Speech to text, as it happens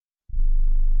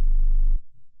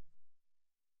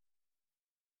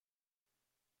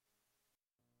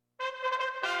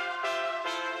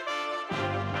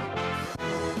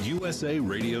USA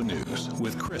Radio News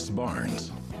with Chris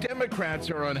Barnes.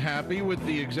 Democrats are unhappy with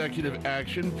the executive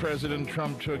action President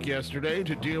Trump took yesterday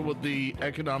to deal with the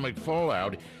economic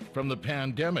fallout from the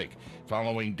pandemic,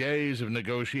 following days of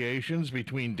negotiations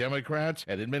between Democrats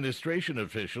and administration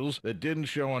officials that didn't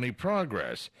show any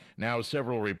progress. Now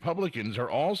several Republicans are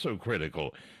also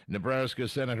critical. Nebraska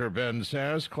Senator Ben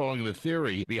Sasse calling the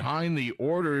theory behind the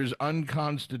orders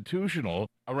unconstitutional.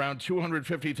 Around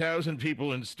 250,000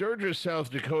 people in Sturgis,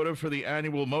 South Dakota for the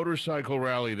annual motorcycle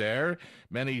rally there.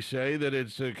 Many say that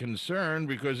it's a concern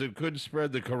because it could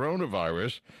spread the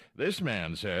coronavirus. This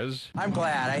man says, I'm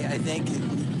glad. I think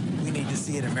we need to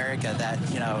see in America that,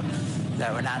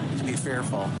 that we're not to be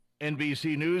fearful.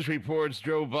 NBC News reports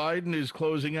Joe Biden is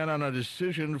closing in on a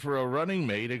decision for a running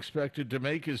mate expected to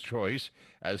make his choice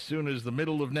as soon as the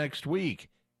middle of next week.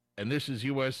 And this is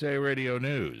USA Radio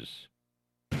News.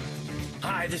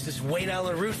 Hi, this is Wayne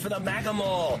Allen Root for the MAGA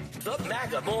Mall,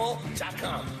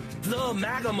 themagamall.com. The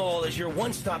MAGA Mall is your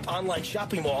one-stop online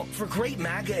shopping mall for great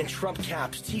MAGA and Trump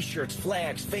caps, t-shirts,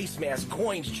 flags, face masks,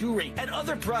 coins, jewelry, and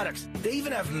other products. They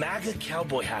even have MAGA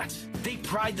cowboy hats. They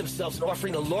pride themselves in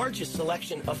offering the largest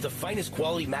selection of the finest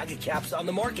quality MAGA caps on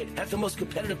the market at the most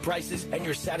competitive prices, and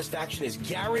your satisfaction is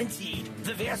guaranteed.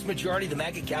 The vast majority of the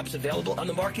MAGA caps available on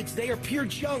the market today are pure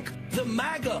junk. The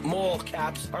MAGA Mall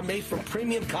caps are made from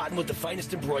premium cotton with the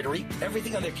finest embroidery.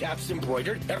 Everything on their caps is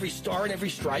embroidered. Every star and every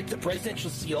stripe, the presidential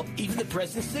seal, even the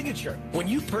president's signature. When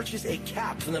you purchase a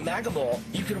cap from the MAGA Mall,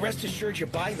 you can rest assured you're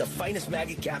buying the finest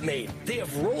MAGA cap made. They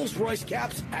have Rolls-Royce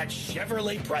caps at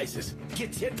Chevrolet prices.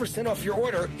 Get 10% off your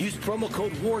order. Use promo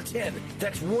code WAR10.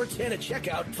 That's WAR10 at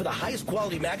checkout for the highest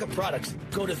quality MAGA products.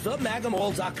 Go to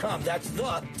themagamall.com. That's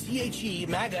the THE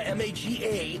MAGA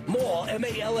MAGA Mall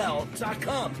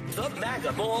MALL.com.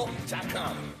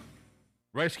 Themagamall.com.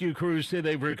 Rescue crews say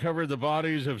they've recovered the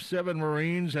bodies of 7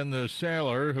 Marines and the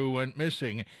sailor who went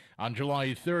missing on July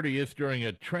 30th during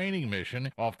a training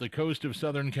mission off the coast of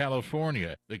Southern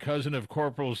California. The cousin of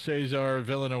Corporal Cesar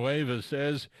Villanueva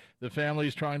says the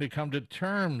family's trying to come to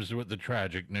terms with the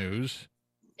tragic news.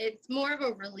 It's more of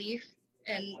a relief,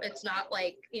 and it's not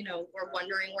like, we're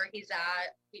wondering where he's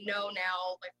at. We know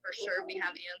now, for sure we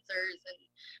have answers, and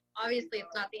obviously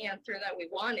it's not the answer that we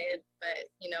wanted, but,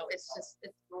 it's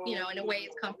in a way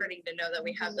it's comforting to know that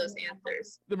we have those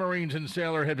answers. The Marines and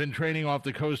sailor had been training off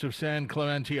the coast of San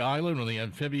Clemente Island when the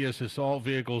amphibious assault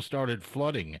vehicle started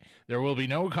flooding. There will be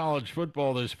no college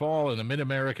football this fall in the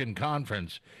Mid-American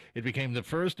Conference. It became the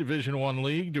first Division I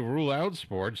league to rule out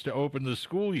sports to open the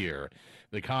school year.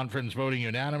 The conference voting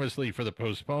unanimously for the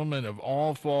postponement of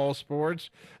all fall sports,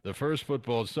 the first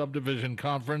football subdivision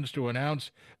conference to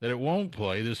announce that it won't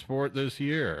play the sport this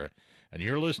year. And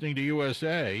you're listening to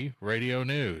USA Radio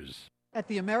News. At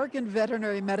the American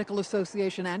Veterinary Medical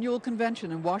Association annual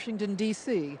convention in Washington,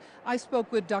 D.C., I spoke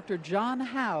with Dr. John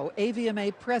Howe,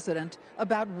 AVMA president,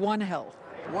 about One Health.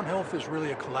 One Health is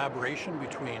really a collaboration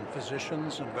between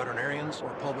physicians and veterinarians or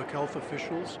public health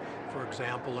officials. For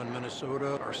example, in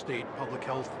Minnesota, our state public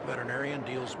health veterinarian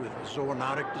deals with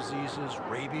zoonotic diseases,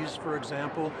 rabies, for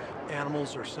example.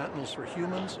 Animals are sentinels for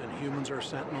humans, and humans are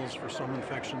sentinels for some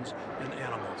infections in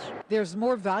animals. There's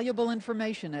more valuable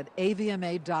information at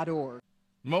avma.org.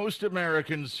 Most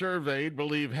Americans surveyed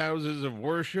believe houses of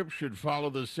worship should follow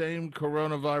the same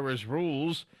coronavirus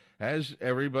rules as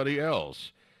everybody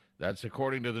else. That's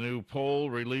according to the new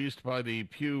poll released by the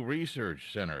Pew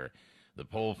Research Center. The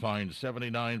poll finds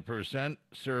 79%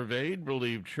 surveyed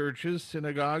believe churches,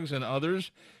 synagogues, and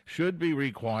others should be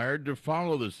required to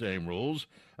follow the same rules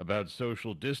about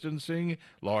social distancing,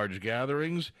 large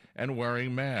gatherings, and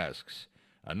wearing masks.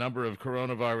 A number of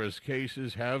coronavirus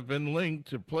cases have been linked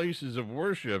to places of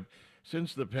worship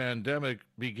since the pandemic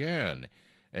began,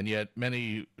 and yet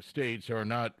many states are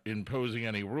not imposing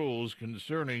any rules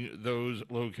concerning those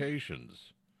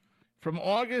locations. From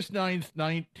August 9th,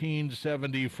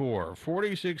 1974,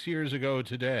 46 years ago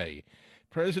today,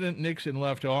 President Nixon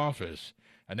left office,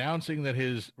 announcing that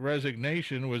his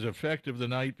resignation was effective the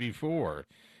night before.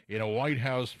 In a White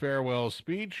House farewell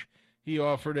speech, he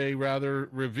offered a rather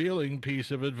revealing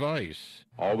piece of advice.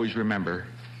 Always remember,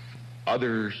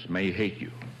 others may hate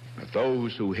you, but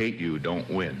those who hate you don't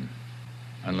win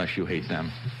unless you hate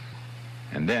them.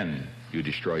 And then you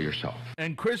destroy yourself.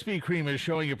 And Krispy Kreme is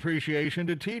showing appreciation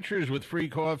to teachers with free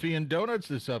coffee and donuts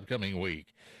this upcoming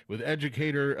week. With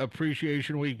Educator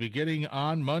Appreciation Week beginning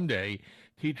on Monday,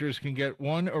 teachers can get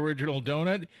one original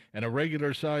donut and a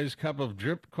regular-sized cup of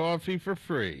drip coffee for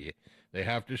free. They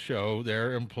have to show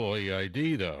their employee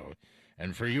ID, though.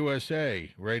 And for USA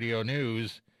Radio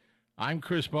News, I'm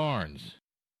Chris Barnes.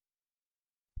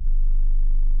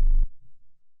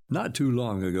 Not too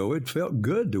long ago, it felt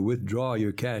good to withdraw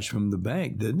your cash from the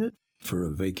bank, didn't it? For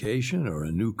a vacation or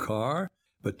a new car.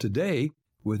 But today,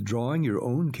 withdrawing your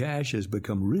own cash has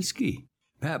become risky.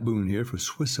 Pat Boone here for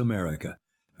Swiss America.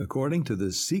 According to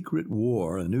The Secret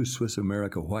War, a new Swiss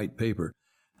America white paper,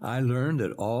 I learned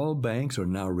that all banks are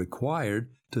now required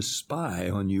to spy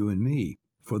on you and me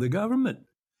for the government,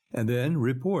 and then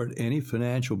report any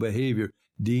financial behavior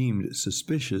deemed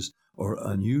suspicious or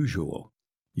unusual.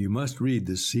 You must read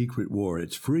The Secret War.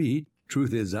 It's free.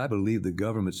 Truth is, I believe the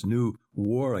government's new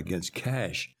war against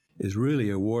cash is really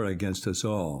a war against us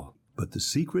all. But the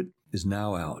secret is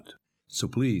now out. So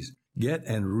please, get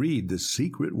and read The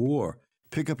Secret War.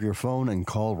 Pick up your phone and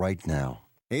call right now.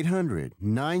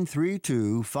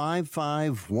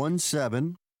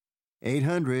 800-932-5517.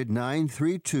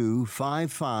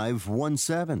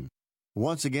 800-932-5517.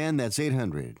 Once again, that's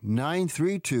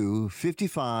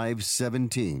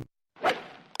 800-932-5517.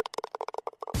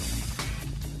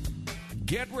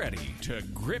 Get ready to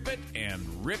grip it and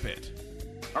rip it.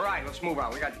 All right, let's move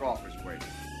on. We got golfers waiting.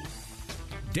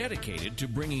 Dedicated to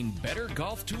bringing better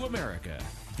golf to America,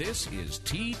 this is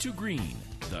Tee to Green,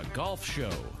 the golf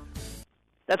show.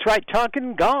 That's right,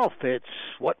 talking golf. It's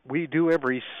what we do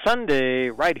every Sunday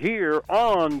right here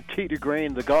on Tee to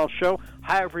Green, the golf show.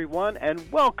 Hi, everyone, and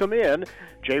welcome in.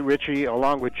 Jay Ritchie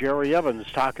along with Jerry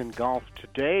Evans talking golf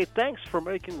today. Thanks for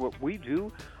making what we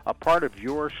do a part of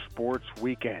your sports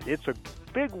weekend. It's a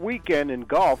big weekend in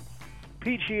golf.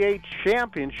 PGA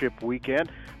Championship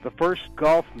weekend, the first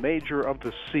golf major of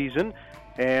the season,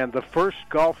 and the first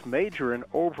golf major in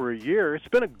over a year. It's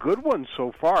been a good one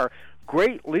so far.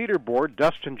 Great leaderboard.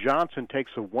 Dustin Johnson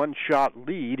takes a one-shot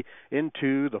lead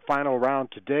into the final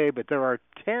round today, but there are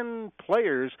 10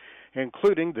 players,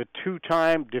 including the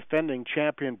two-time defending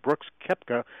champion Brooks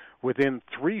Koepka, within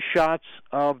 3 shots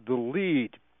of the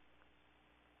lead.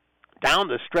 Down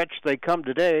the stretch they come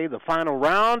today, the final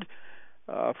round.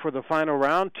 For the final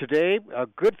round today, a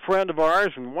good friend of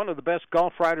ours and one of the best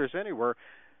golf writers anywhere,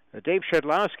 Dave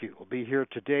Shedlowski, will be here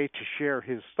today to share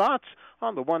his thoughts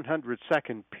on the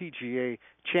 102nd PGA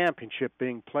Championship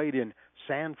being played in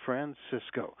San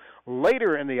Francisco.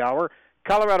 Later in the hour,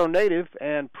 Colorado native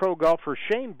and pro golfer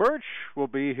Shane Birch will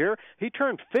be here. He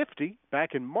turned 50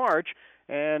 back in March,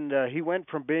 and he went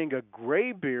from being a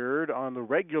graybeard on the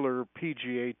regular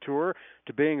PGA Tour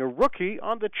to being a rookie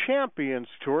on the Champions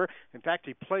Tour. In fact,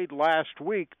 he played last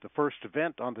week, the first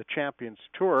event on the Champions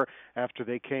Tour, after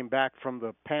they came back from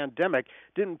the pandemic.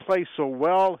 Didn't play so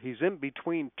well. He's in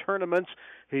between tournaments.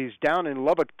 He's down in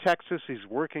Lubbock, Texas. He's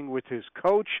working with his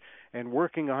coach and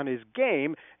working on his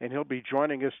game, and he'll be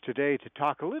joining us today to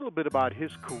talk a little bit about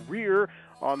his career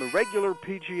on the regular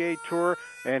PGA Tour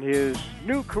and his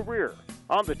new career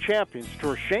on the Champions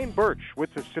Tour. Shane Birch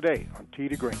with us today on Tee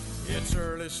to Green. It's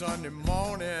early Sunday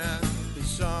morning, the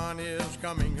sun is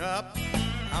coming up.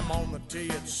 I'm on the tee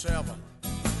at 7,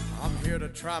 I'm here to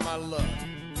try my luck.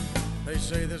 They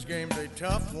say this game's a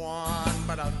tough one,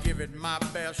 but I'll give it my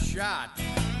best shot.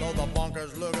 Though the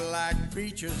bunkers look like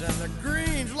beaches and the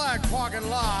greens like parking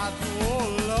lots.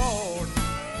 Oh Lord,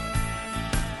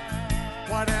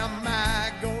 what am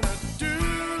I gonna do?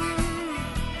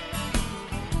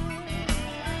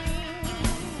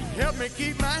 Help me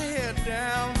keep my head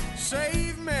down,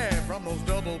 save me from those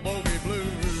double bogey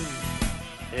blues.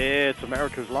 It's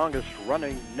America's longest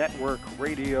running network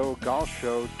radio golf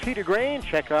show, Tee to Green.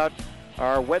 Check out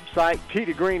our website,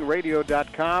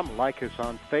 teetogreenradio.com. Like us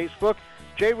on Facebook.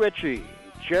 Jay Ritchie,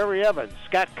 Jerry Evans,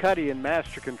 Scott Cuddy in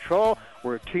Master Control.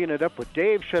 We're teeing it up with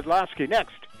Dave Shedlowski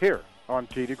next here on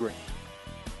Tee to Green.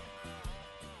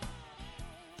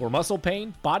 For muscle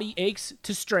pain, body aches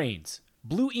to strains,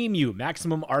 Blue Emu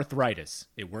Maximum Arthritis.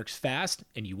 It works fast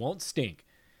and you won't stink.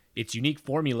 Its unique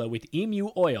formula with emu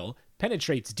oil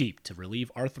penetrates deep to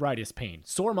relieve arthritis pain,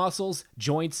 sore muscles,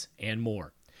 joints, and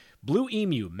more. Blue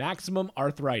Emu Maximum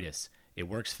Arthritis. It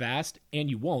works fast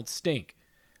and you won't stink.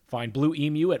 Find Blue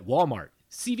Emu at Walmart,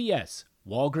 CVS,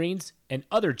 Walgreens, and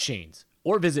other chains,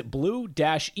 or visit blue-emu.com.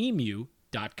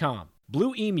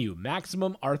 Blue Emu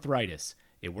Maximum Arthritis.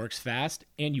 It works fast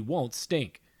and you won't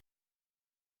stink.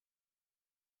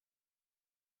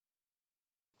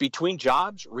 Between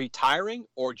jobs, retiring,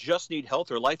 or just need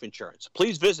health or life insurance,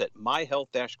 please visit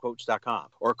myhealth-quotes.com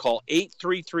or call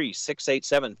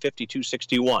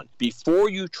 833-687-5261. Before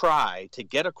you try to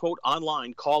get a quote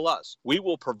online, call us. We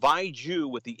will provide you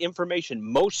with the information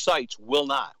most sites will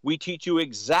not. We teach you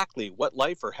exactly what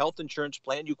life or health insurance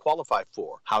plan you qualify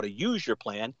for, how to use your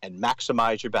plan, and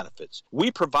maximize your benefits.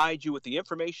 We provide you with the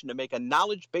information to make a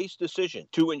knowledge-based decision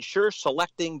to ensure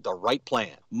selecting the right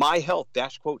plan.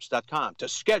 myhealth-quotes.com to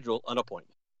schedule an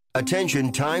appointment.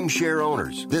 Attention timeshare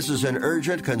owners. This is an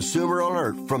urgent consumer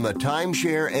alert from the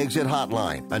Timeshare Exit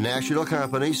Hotline, a national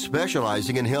company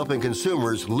specializing in helping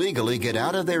consumers legally get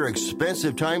out of their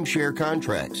expensive timeshare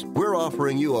contracts. We're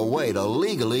offering you a way to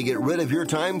legally get rid of your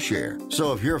timeshare.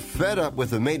 So if you're fed up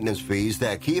with the maintenance fees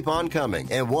that keep on coming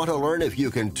and want to learn if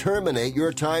you can terminate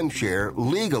your timeshare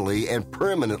legally and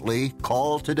permanently,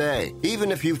 call today.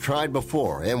 Even if you've tried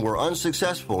before and were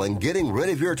unsuccessful in getting rid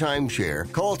of your timeshare,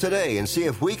 call today and see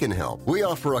if we can help. We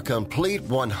offer a complete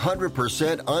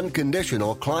 100%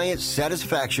 unconditional client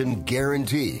satisfaction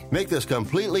guarantee. Make this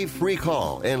completely free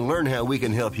call and learn how we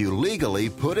can help you legally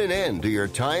put an end to your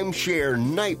timeshare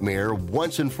nightmare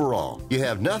once and for all. You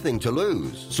have nothing to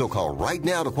lose, so call right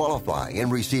now to qualify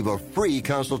and receive a free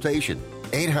consultation.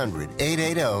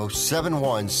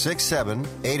 800-880-7167.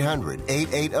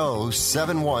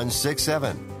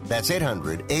 800-880-7167. That's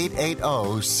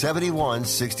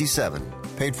 800-880-7167.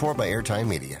 Paid for by Airtime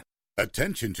Media.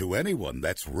 Attention to anyone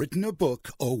that's written a book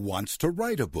or wants to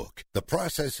write a book. The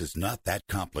process is not that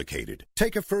complicated.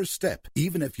 Take a first step.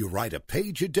 Even if you write a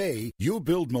page a day, you'll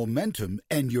build momentum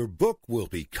and your book will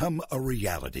become a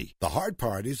reality. The hard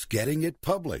part is getting it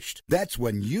published. That's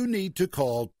when you need to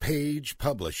call Page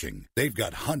Publishing. They've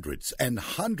got hundreds and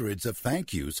hundreds of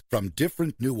thank yous from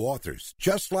different new authors,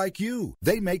 just like you.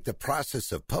 They make the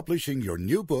process of publishing your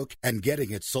new book and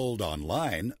getting it sold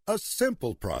online a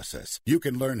simple process. You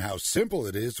can learn how simple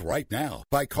it is right now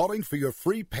by calling for your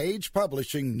free Page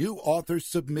Publishing New Author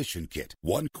Submission Kit.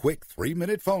 One quick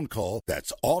 3-minute phone call,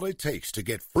 that's all it takes to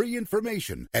get free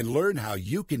information and learn how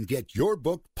you can get your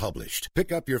book published.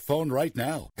 Pick up your phone right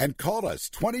now and call us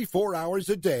 24 hours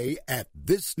a day at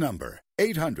this number.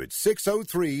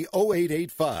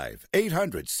 800-603-0885.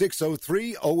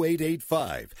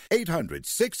 800-603-0885.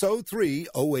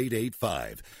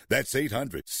 800-603-0885. That's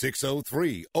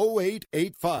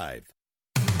 800-603-0885.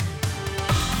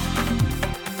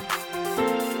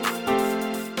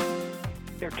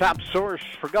 Your top source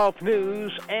for golf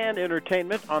news and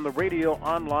entertainment on the radio,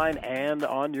 online, and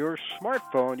on your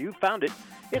smartphone. You found it.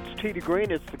 It's Tee to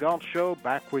Green. It's the Golf Show.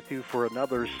 Back with you for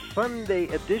another Sunday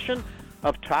edition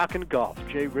of Talkin' Golf.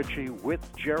 Jay Ritchie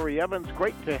with Jerry Evans.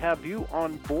 Great to have you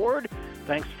on board.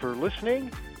 Thanks for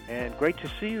listening, and great to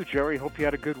see you, Jerry. Hope you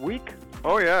had a good week.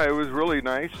 Oh, yeah, it was really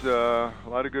nice. A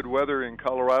lot of good weather in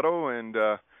Colorado, and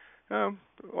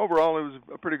overall it was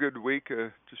a pretty good week.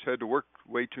 Just had to work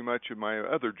way too much in my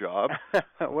other job.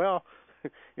 Well,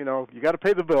 you know, you got to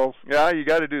pay the bills. Yeah, you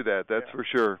got to do that. That's for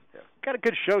sure. Yeah. Got a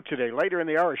good show today. Later in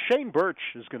the hour, Shane Birch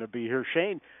is going to be here.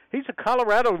 Shane, he's a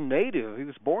Colorado native. He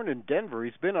was born in Denver.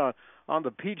 He's been on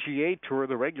the PGA Tour,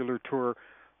 the regular tour,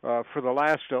 for the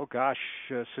last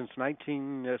since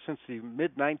the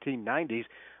mid 1990s.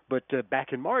 But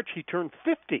back in March, he turned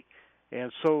 50,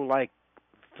 and so like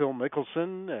Phil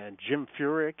Mickelson and Jim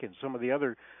Furyk and some of the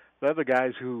other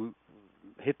guys who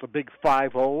hit the big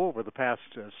 5-0 over the past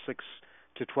 6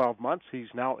 to 12 months,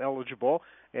 he's now eligible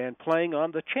and playing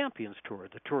on the Champions Tour,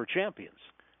 the Tour Champions.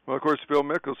 Well, of course, Phil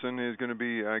Mickelson is going to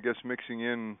be, I guess, mixing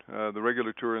in the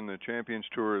regular tour and the Champions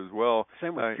Tour as well.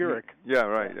 Same with Furyk. Yeah,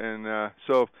 right. And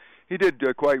so he did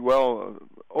quite well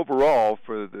overall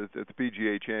for the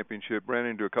PGA Championship. Ran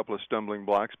into a couple of stumbling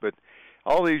blocks, but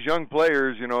all these young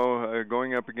players, you know,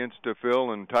 going up against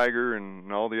Phil and Tiger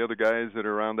and all the other guys that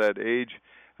are around that age,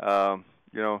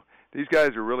 you know, these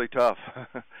guys are really tough.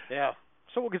 Yeah.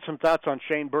 So we'll get some thoughts on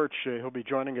Shane Birch. He'll be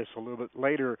joining us a little bit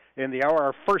later in the hour.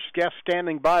 Our first guest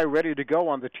standing by, ready to go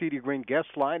on the Tee to Green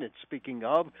guest line. And speaking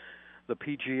of the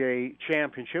PGA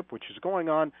Championship, which is going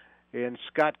on in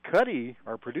Scott Cuddy,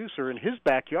 our producer, in his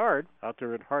backyard out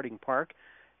there at Harding Park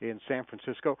in San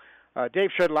Francisco. Dave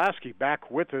Shedlowski back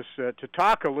with us to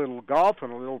talk a little golf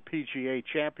and a little PGA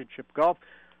Championship golf.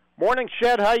 Morning,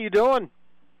 Shed. How you doing?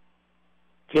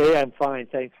 Jay, I'm fine.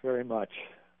 Thanks very much.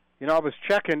 You know, I was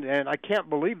checking, and I can't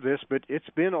believe this, but it's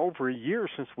been over a year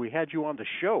since we had you on the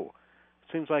show.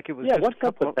 It seems like it was just what's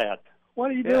up with that?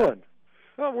 What are you doing?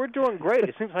 Well, we're doing great.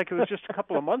 It seems like it was just a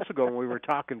couple of months ago when we were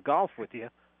talking golf with you.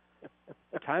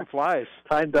 Time flies.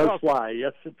 Time does fly.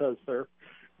 Yes, it does, sir.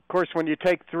 Of course, when you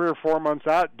take 3 or 4 months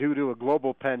out due to a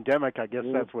global pandemic, I guess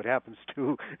that's what happens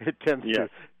too. It tends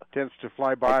to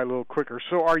fly by a little quicker.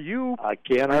 So are you... I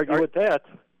can't argue with that.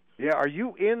 Yeah, are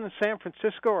you in San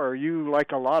Francisco, or are you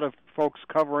like a lot of folks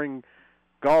covering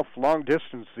golf long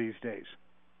distance these days?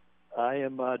 I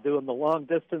am doing the long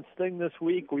distance thing this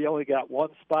week. We only got one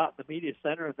spot in the media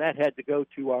center, and that had to go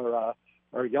to our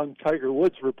young Tiger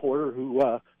Woods reporter who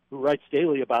writes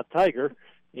daily about Tiger,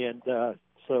 and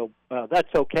so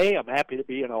that's okay. I'm happy to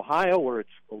be in Ohio where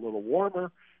it's a little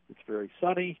warmer. It's very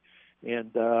sunny,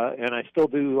 and I still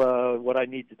do what I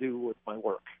need to do with my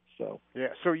work. So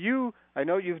yeah. So I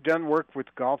know you've done work with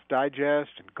Golf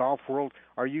Digest and Golf World.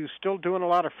 Are you still doing a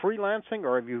lot of freelancing,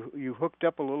 or have you hooked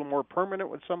up a little more permanent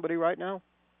with somebody right now?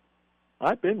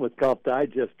 I've been with Golf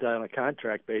Digest on a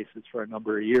contract basis for a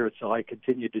number of years, so I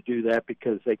continue to do that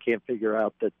because they can't figure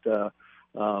out that that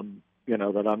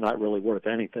I'm not really worth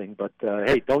anything. But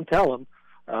hey, don't tell them.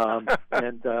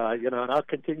 And I'll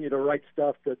continue to write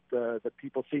stuff that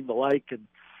people seem to like,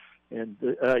 and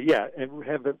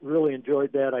have really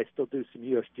enjoyed that. I still do some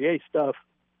USGA stuff,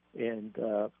 and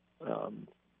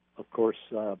of course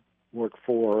work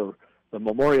for the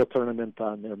Memorial Tournament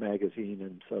on their magazine.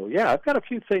 And so, yeah, I've got a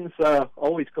few things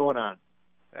always going on.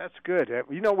 That's good.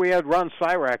 We had Ron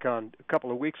Cyrack on a couple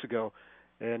of weeks ago,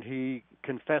 and he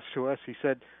confessed to us. He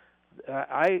said,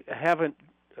 I haven't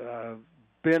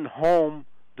been home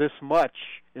this much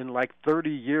in like 30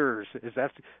 years. Is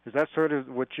that sort of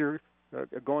what you're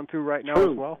going through right now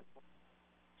True. As well?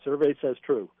 Survey says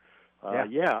true.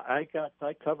 Yeah. I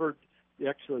covered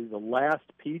actually the last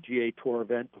PGA Tour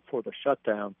event before the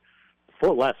shutdown,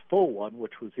 last full one,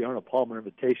 which was the Arnold Palmer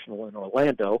Invitational in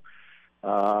Orlando.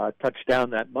 Touched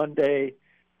down that Monday.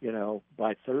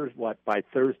 By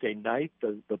Thursday night,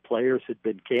 the players had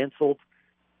been canceled,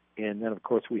 and then of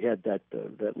course we had that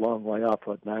long layoff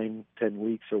of 9-10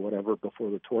 weeks or whatever before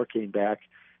the tour came back.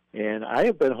 And I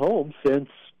have been home since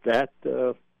that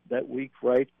week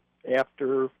right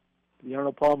after the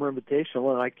Arnold Palmer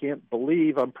Invitational, and I can't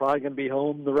believe I'm probably going to be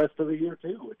home the rest of the year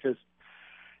too.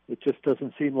 It just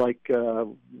doesn't seem like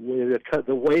the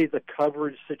way the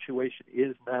coverage situation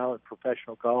is now in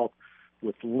professional golf,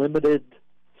 with limited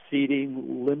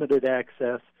seating, limited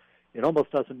access. It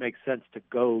almost doesn't make sense to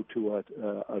go to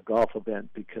a golf event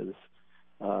because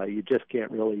you just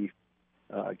can't really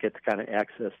get the kind of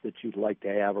access that you'd like to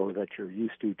have or that you're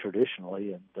used to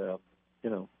traditionally. And,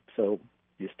 so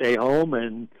you stay home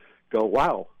and go,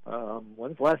 wow,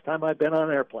 when's the last time I've been on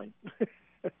an airplane?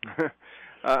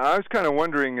 I was kind of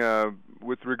wondering,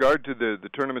 with regard to the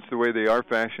tournaments the way they are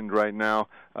fashioned right now,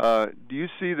 do you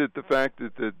see that the fact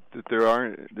that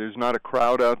there's not a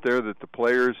crowd out there, that the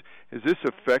players, is this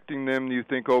affecting them, do you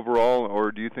think, overall,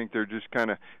 or do you think they're just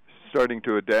kind of starting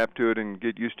to adapt to it and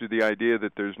get used to the idea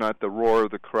that there's not the roar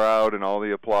of the crowd and all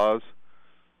the applause?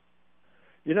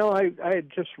 I had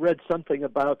just read something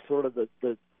about sort of the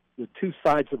two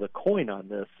sides of the coin on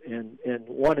this, and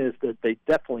one is that they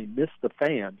definitely miss the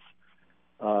fans.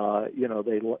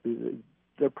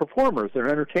 They're performers, they're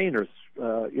entertainers,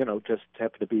 just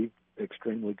happen to be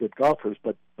extremely good golfers,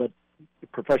 but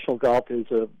professional golf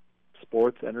is a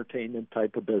sports entertainment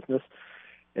type of business,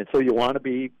 and so you want to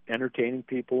be entertaining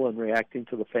people and reacting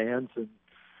to the fans, and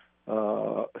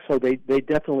so they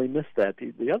definitely miss that.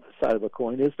 The other side of the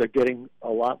coin is they're getting a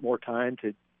lot more time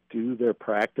to do their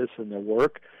practice and their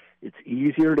work. It's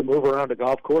easier to move around a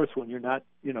golf course when you're not,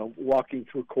 walking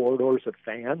through corridors of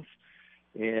fans.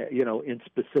 In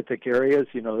specific areas,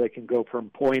 they can go from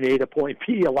point A to point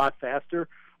B a lot faster.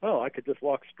 Oh, I could just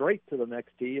walk straight to the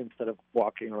next tee instead of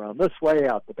walking around this way,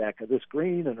 out the back of this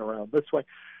green, and around this way.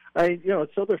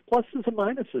 So there's pluses and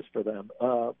minuses for them.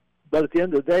 But at the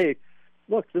end of the day,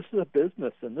 look, this is a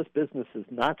business, and this business is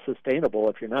not sustainable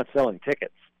if you're not selling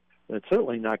tickets. And it's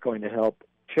certainly not going to help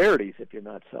charities if you're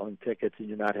not selling tickets and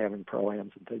you're not having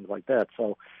pro-ams and things like that.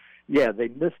 So, yeah, they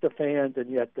miss the fans, and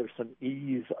yet there's some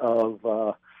ease of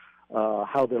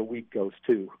how their week goes,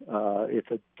 too.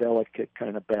 It's a delicate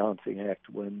kind of balancing act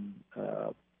when,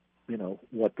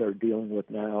 what they're dealing with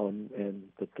now and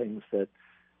the things that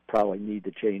probably need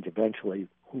to change eventually.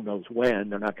 Who knows when?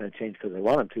 They're not going to change because they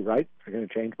want them to, right? They're going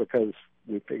to change because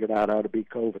we figured out how to beat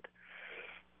COVID.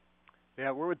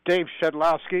 Yeah, we're with Dave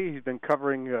Shedlowski. He's been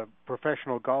covering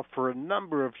professional golf for a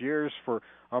number of years for,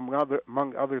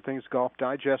 among other things, Golf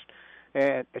Digest.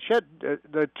 And Shed,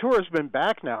 the tour has been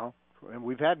back now, and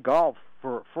we've had golf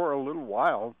for a little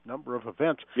while, number of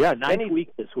events. Yeah, 9th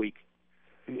week this week.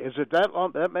 Is it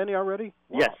that many already?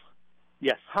 Wow.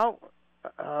 Yes. How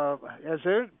has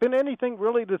there been anything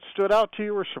really that stood out to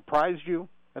you or surprised you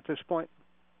at this point?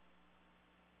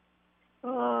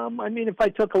 If I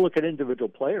took a look at individual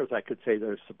players, I could say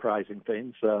there's surprising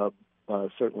things.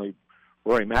 Certainly,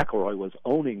 Rory McIlroy was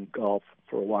owning golf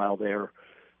for a while there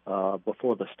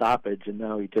before the stoppage, and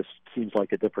now he just seems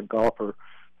like a different golfer.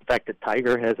 The fact that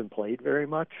Tiger hasn't played very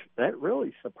much, that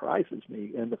really surprises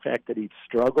me. And the fact that he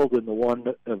struggled in the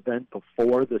one event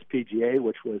before this PGA,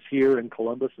 which was here in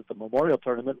Columbus at the Memorial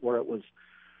Tournament, where it was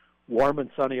warm and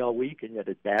sunny all week, and yet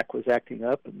his back was acting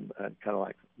up, and kind of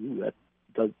like, ooh,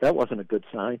 that wasn't a good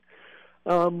sign.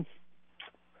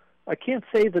 I can't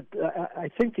say that. I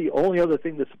think the only other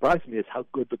thing that surprised me is how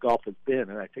good the golf has been,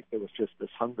 and I think there was just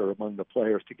this hunger among the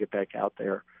players to get back out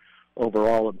there.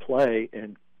 overall in play.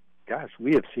 And gosh,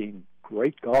 we have seen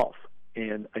great golf,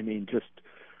 and I mean just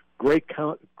great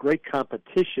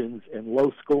competitions and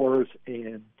low scores.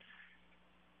 And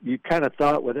you kind of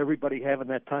thought with everybody having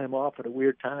that time off at a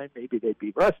weird time, maybe they'd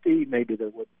be rusty, maybe there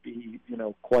would be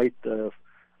quite the.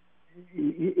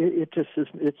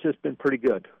 It's just been pretty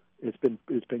good. It's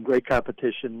been great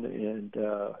competition and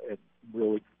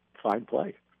really fine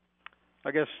play.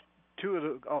 I guess two of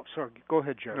the. Oh, sorry. Go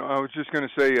ahead, Jerry. No, I was just going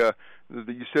to say that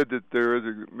you said that there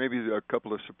are maybe a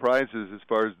couple of surprises as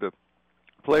far as the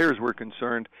players were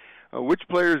concerned. Which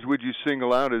players would you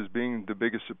single out as being the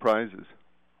biggest surprises?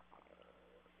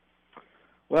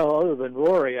 Well, other than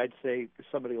Rory, I'd say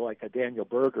somebody like a Daniel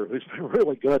Berger, who's been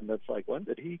really good, and it's like, when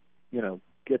did he,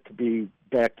 get to be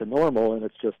back to normal? And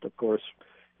it's just, of course,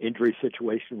 injury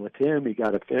situation with him. He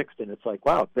got it fixed, and it's like,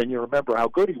 wow. Then you remember how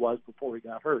good he was before he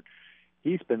got hurt.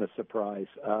 He's been a surprise.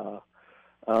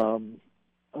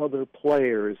 Other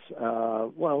players,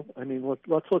 well, I mean,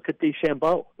 let's look at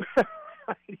DeChambeau.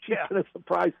 He's been a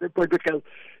surprise because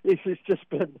it's just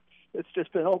been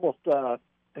almost.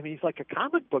 I mean, he's like a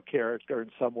comic book character in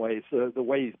some ways. The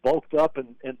way he's bulked up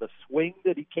and the swing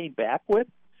that he came back with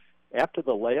after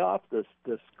the layoff, this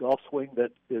golf swing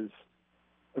that is,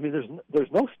 I mean,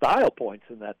 there's no style points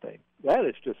in that thing. That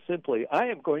is just simply, I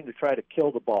am going to try to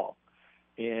kill the ball,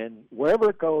 and wherever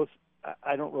it goes,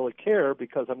 I don't really care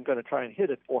because I'm going to try and hit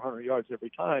it 400 yards every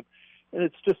time. And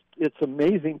it's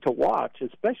amazing to watch,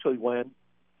 especially when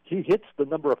he hits the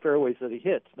number of fairways that he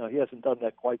hits. Now, he hasn't done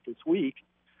that quite this week.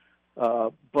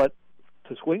 But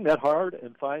to swing that hard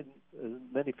and find as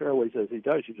many fairways as he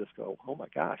does, you just go, oh my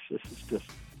gosh, this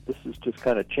is just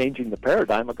kind of changing the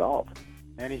paradigm of golf.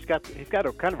 And he's got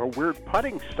a kind of a weird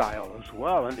putting style as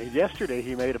well. And yesterday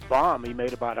he made a bomb. He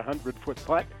made about 100-foot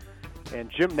putt. And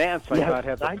Jim Nantz, I thought,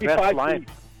 had the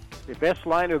best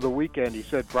line of the weekend. He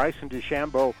said Bryson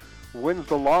DeChambeau wins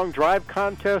the long drive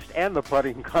contest and the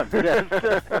putting contest.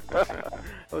 That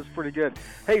was pretty good.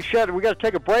 Hey, Shed, we got to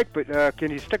take a break, but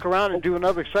can you stick around and do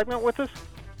another segment with us?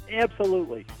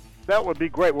 Absolutely. That would be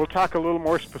great. We'll talk a little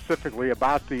more specifically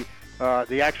about the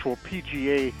actual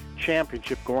PGA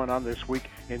Championship going on this week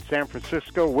in San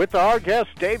Francisco with our guest,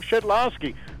 Dave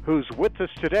Shedlowski, who's with us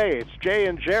today. It's Jay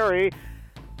and Jerry.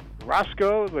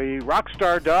 Roscoe, the rock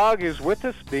star dog, is with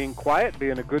us, being quiet,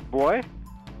 being a good boy.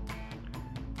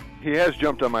 He has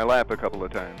jumped on my lap a couple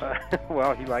of times.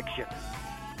 Well, he likes you.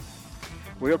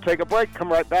 We'll take a break.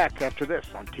 Come right back after this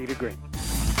on Tee to Green.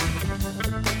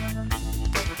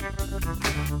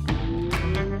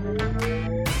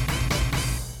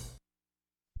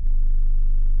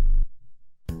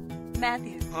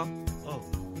 Matthew. Huh? Oh,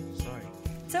 sorry.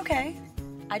 It's okay.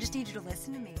 I just need you to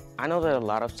listen to me. I know that a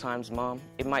lot of times, Mom,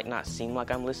 it might not seem like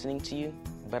I'm listening to you,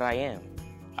 but I am.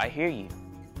 I hear you.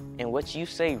 And what you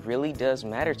say really does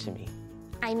matter to me.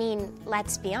 I mean,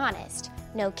 let's be honest.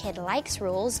 No kid likes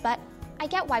rules, but I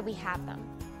get why we have them.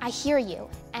 I hear you,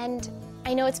 and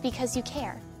I know it's because you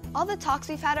care. All the talks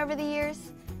we've had over the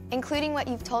years, including what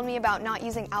you've told me about not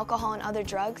using alcohol and other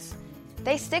drugs,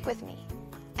 they stick with me.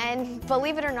 And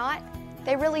believe it or not,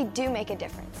 they really do make a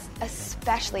difference,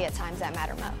 especially at times that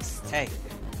matter most. Hey,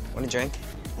 want a drink?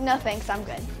 No thanks, I'm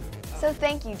good. So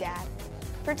thank you, Dad,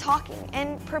 for talking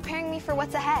and preparing me for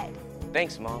what's ahead.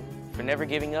 Thanks, Mom, for never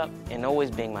giving up and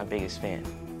always being my biggest fan.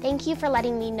 Thank you for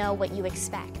letting me know what you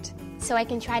expect, so I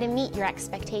can try to meet your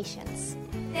expectations.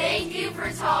 Thank you for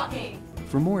talking.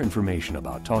 For more information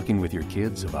about talking with your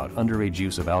kids about underage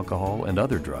use of alcohol and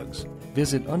other drugs,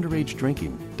 visit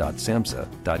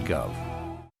underagedrinking.samhsa.gov.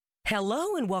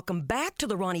 Hello and welcome back to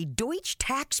the Ronnie Deutsch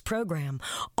Tax Program.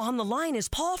 On the line is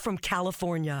Paul from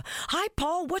California. Hi,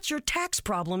 Paul. What's your tax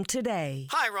problem today?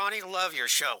 Hi, Ronnie. Love your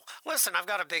show. Listen, I've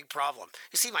got a big problem.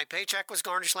 You see, my paycheck was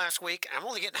garnished last week, and I'm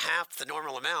only getting half the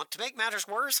normal amount. To make matters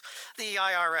worse, the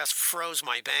IRS froze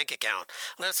my bank account.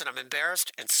 Listen, I'm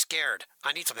embarrassed and scared.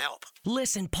 I need some help.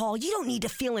 Listen, Paul, you don't need to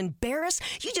feel embarrassed.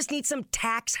 You just need some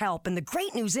tax help. And the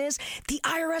great news is the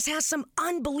IRS has some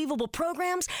unbelievable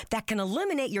programs that can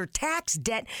eliminate your tax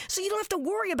debt so you don't have to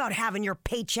worry about having your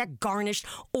paycheck garnished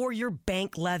or your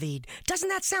bank levied. Doesn't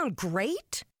that sound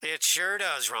great? It sure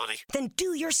does, Ronnie. Then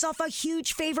do yourself a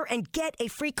huge favor and get a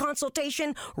free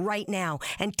consultation right now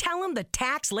and tell them the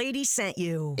tax lady sent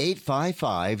you.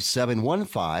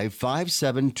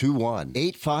 855-715-5721.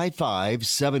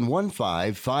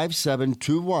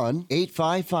 855-715-5721.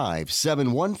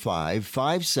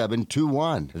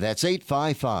 855-715-5721. That's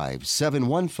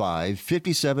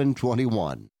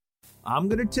 855-715-5721. I'm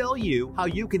going to tell you how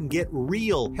you can get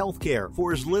real health care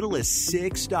for as little as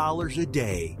 $6 a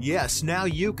day. Yes, now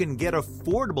you can get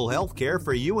affordable health care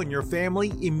for you and your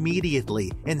family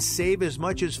immediately and save as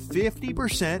much as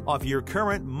 50% off your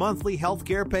current monthly health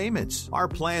care payments. Our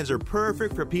plans are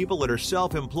perfect for people that are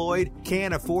self-employed,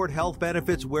 can't afford health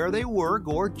benefits where they work,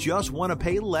 or just want to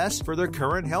pay less for their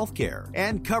current health care.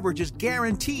 And coverage is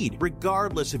guaranteed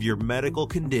regardless of your medical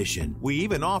condition. We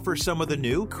even offer some of the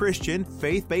new Christian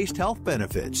faith-based health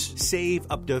benefits. Save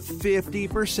up to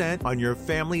 50% on your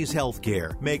family's health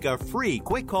care. Make a free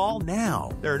quick call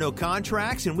now. There are no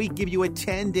contracts, and we give you a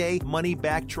 10-day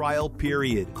money-back trial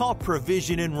period. Call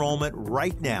Provision Enrollment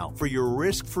right now for your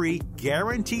risk-free,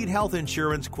 guaranteed health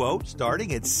insurance quote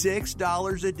starting at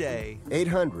 $6 a day.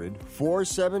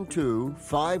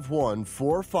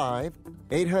 800-472-5145.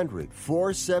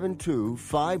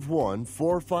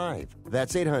 800-472-5145.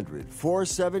 That's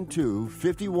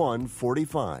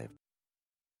 800-472-5145.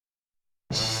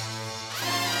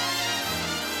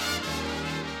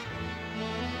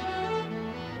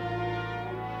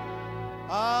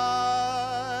 I've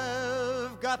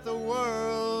got the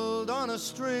world on a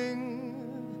string,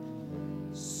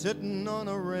 sitting on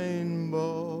a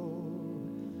rainbow.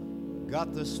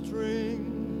 Got the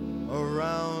string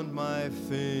around my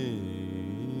finger.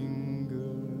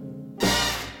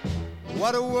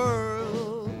 What a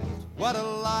world, what a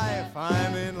life,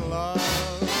 I'm in love.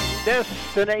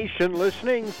 Destination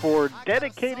listening for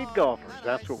dedicated golfers.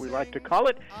 That's what we like to call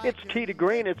it. It's Tee to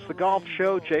Green. It's the golf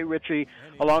show. Jay Ritchie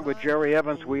along with Jerry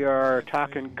Evans. We are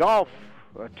talking golf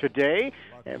today,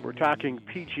 and we're talking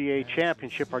PGA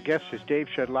Championship. Our guest is Dave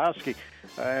Shedlowski.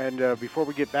 And before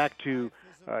we get back to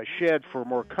Shed for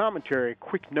more commentary, a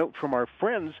quick note from our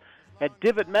friends at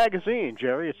Divot Magazine.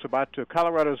 Jerry, it's about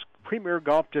Colorado's premier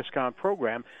golf discount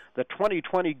program, the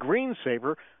 2020 Green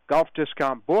Saver Golf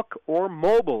Discount Book or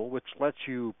Mobile, which lets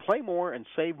you play more and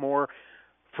save more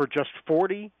for just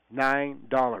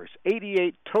 $49.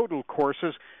 88 total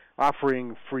courses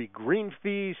offering free green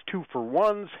fees,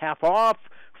 2-for-1s, half off,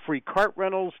 free cart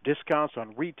rentals, discounts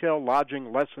on retail,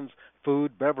 lodging, lessons,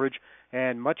 food, beverage,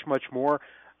 and much, much more.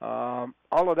 All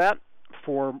of that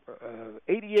for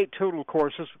 88 total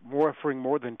courses, offering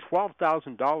more than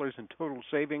 $12,000 in total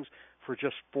savings for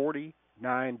just $49.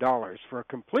 For a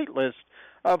complete list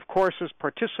of courses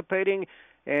participating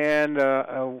and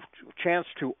a chance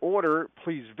to order,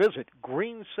 please visit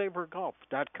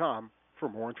greensavergolf.com for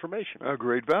more information. A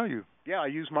great value. Yeah, I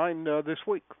used mine this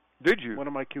week. Did you? One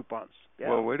of my coupons. Yeah.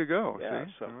 Well, way to go. Yeah,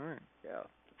 see? so, all right. Yeah,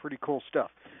 pretty cool stuff.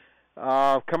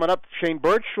 Coming up, Shane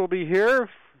Birch will be here,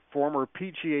 former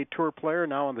PGA Tour player,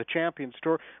 now on the Champions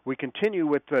Tour. We continue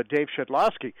with Dave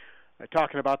Shedlowski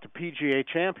talking about the PGA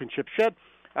Championship. Shed,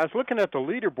 I was looking at the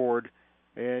leaderboard,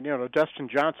 and, you know, Dustin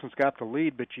Johnson's got the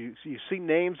lead, but you see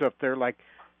names up there like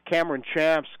Cameron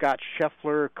Champ, Scott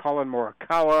Scheffler, Colin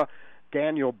Morikawa,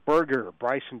 Daniel Berger,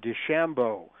 Bryson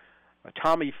DeChambeau,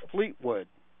 Tommy Fleetwood,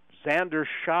 Xander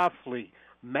Schauffele,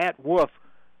 Matt Wolff.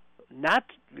 Not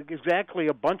exactly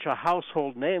a bunch of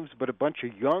household names, but a bunch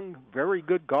of young, very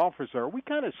good golfers. Are we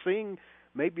kind of seeing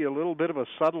maybe a little bit of a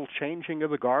subtle changing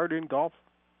of the guard in golf?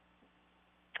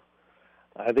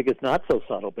 I think it's not so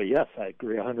subtle, but yes, I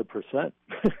agree 100%.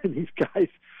 These guys,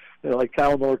 like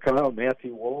Colin Morikawa,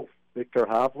 Matthew Wolff, Victor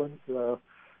Hovland, who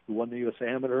won the U.S.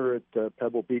 Amateur at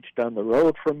Pebble Beach down the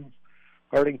road from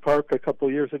Harding Park a couple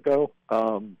of years ago.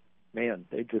 Man,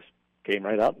 they just came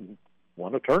right out and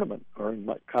won a tournament. Or in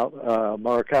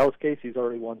Morikawa's case, he's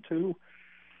already won 2.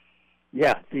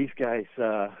 Yeah, these guys,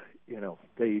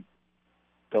 they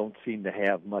don't seem to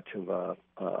have much of a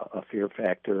fear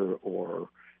factor or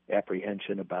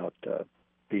apprehension about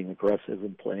being aggressive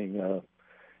and playing, a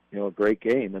great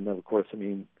game. And then, of course,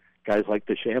 guys like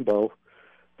DeChambeau,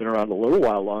 been around a little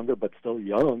while longer, but still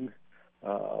young,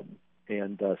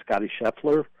 and Scotty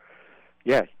Scheffler.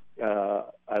 Yeah,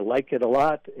 I like it a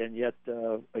lot, and yet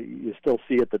you still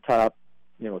see at the top,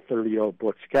 30-year-old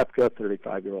Brooks Koepka,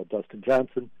 35-year-old Dustin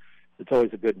Johnson. It's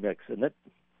always a good mix, isn't it?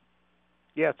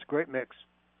 Yeah, it's a great mix.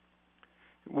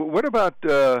 What about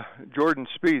Jordan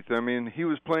Spieth? He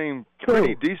was playing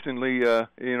pretty decently,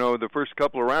 the first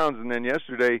couple of rounds, and then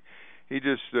yesterday he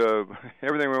just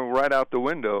everything went right out the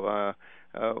window.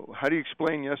 How do you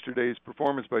explain yesterday's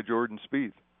performance by Jordan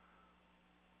Spieth?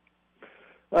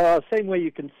 Same way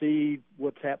you can see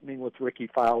what's happening with Ricky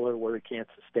Fowler, where he can't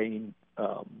sustain,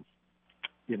 4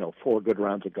 good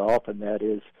rounds of golf, and that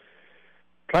is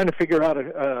trying to figure out,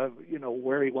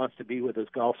 where he wants to be with his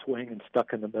golf swing, and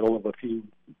stuck in the middle of a few,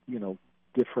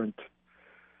 different,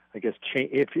 I guess,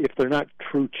 if they're not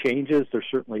true changes, they're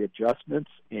certainly adjustments.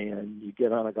 And you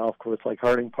get on a golf course like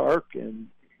Harding Park, and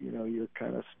you're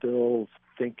kind of still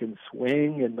thinking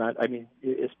swing and not. I mean,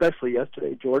 especially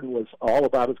yesterday, Jordan was all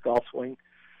about his golf swing,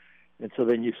 and so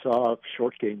then you saw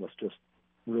short game was just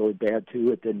really bad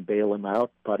too. It didn't bail him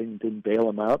out. Putting didn't bail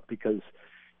him out because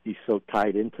he's so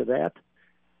tied into that,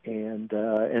 and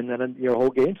then your whole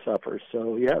game suffers.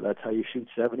 So yeah, that's how you shoot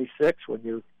 76 when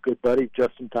your good buddy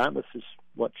Justin Thomas is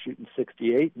shooting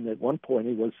 68, and at one point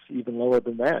he was even lower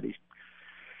than that.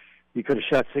 He could have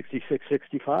shot 66,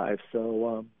 65.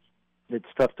 So it's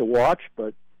tough to watch,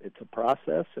 but it's a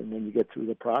process, and when you get through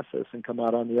the process and come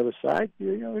out on the other side,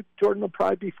 Jordan will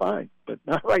probably be fine, but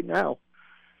not right now.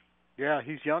 Yeah,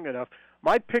 he's young enough.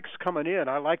 My picks coming in,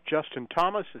 I like Justin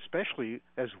Thomas, especially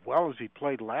as well as he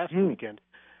played last weekend.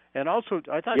 And also,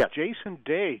 I thought Jason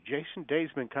Day. Jason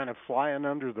Day's been kind of flying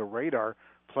under the radar,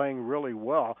 playing really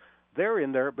well. They're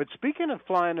in there. But speaking of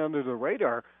flying under the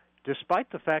radar,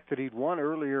 despite the fact that he'd won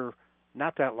earlier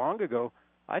not that long ago,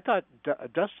 I thought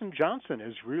Dustin Johnson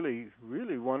is really,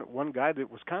 really one guy that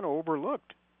was kind of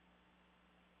overlooked.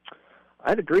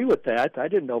 I'd agree with that. I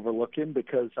didn't overlook him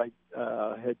because I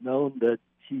had known that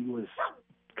he was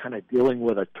kind of dealing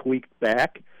with a tweaked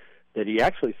back that he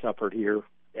actually suffered here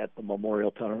at the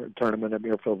Memorial Tournament at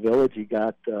Muirfield Village. He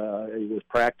was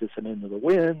practicing into the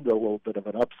wind, a little bit of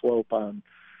an upslope on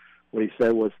what he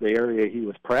said was the area he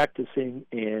was practicing,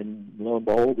 and lo and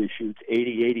behold, he shoots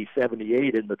 80,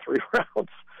 78 in the 3 rounds.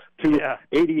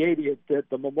 80 at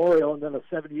the Memorial and then a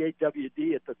 78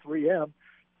 WD at the 3M.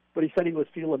 But he said he was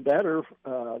feeling better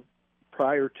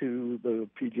prior to the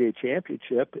PGA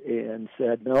Championship and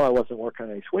said, no, I wasn't working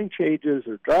on any swing changes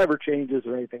or driver changes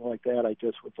or anything like that. I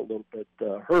just was a little bit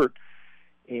hurt.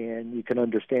 And you can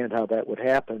understand how that would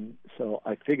happen. So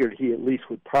I figured he at least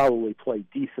would probably play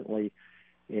decently.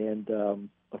 And,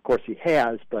 of course, he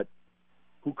has, but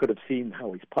who could have seen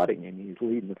how he's putting? And he's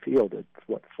leading the field at,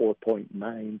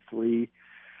 4.93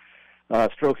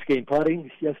 strokes gained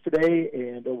putting yesterday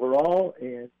and overall.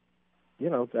 And,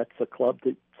 that's a club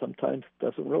that sometimes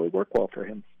doesn't really work well for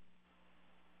him.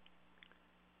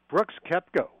 Brooks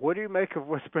Koepka, what do you make of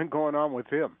what's been going on with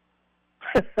him?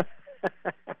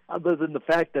 Other than the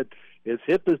fact that his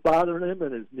hip is bothering him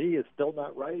and his knee is still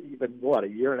not right, even, a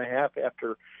year and a half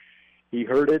after he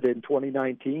hurt it in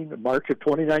 2019, March of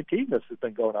 2019, this has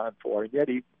been going on for him. Yet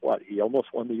he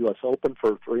almost won the U.S. Open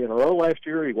for 3 in a row last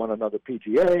year. He won another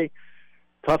PGA.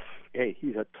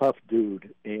 He's a tough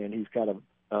dude, and he's got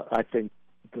I think,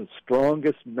 the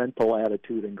strongest mental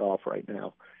attitude in golf right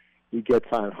now. He gets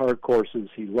on hard courses,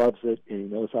 he loves it, and he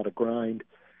knows how to grind.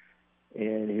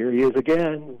 And here he is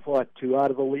again, 2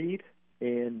 out of the lead,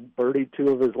 and birdied 2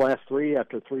 of his last 3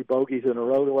 after 3 bogeys in a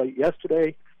row late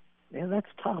yesterday. And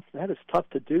that's tough. That is tough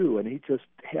to do, and he just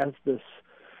has this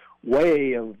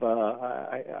way of,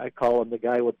 I call him the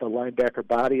guy with the linebacker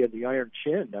body and the iron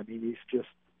chin. I mean,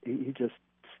 he just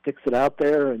sticks it out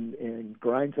there and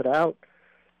grinds it out.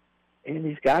 And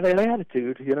he's got an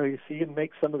attitude. You see him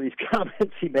make some of these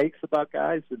comments he makes about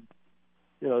guys, and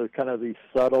kind of these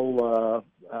subtle.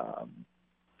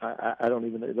 I don't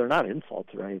even. They're not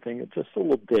insults or anything. It's just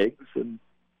little digs, and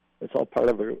it's all part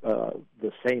of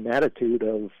the same attitude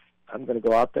of I'm going to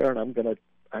go out there and I'm going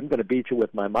to beat you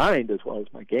with my mind as well as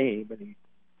my game, and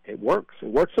it works. It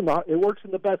works in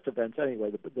the best events anyway.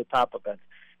 The top events.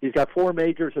 He's got 4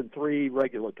 majors and 3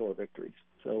 regular tour victories.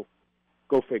 So,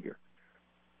 go figure.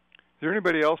 Is there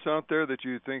anybody else out there that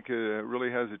you think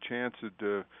really has a chance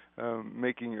at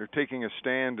making or taking a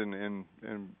stand and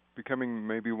becoming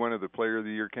maybe one of the Player of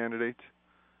the Year candidates?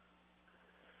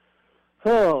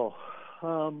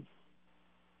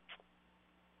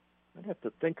 I'd have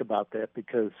to think about that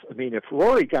because if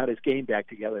Rory got his game back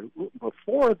together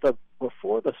before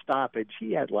the stoppage,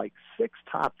 he had like 6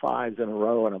 top 5s in a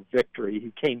row and a victory.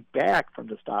 He came back from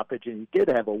the stoppage and he did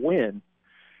have a win,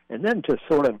 and then just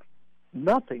sort of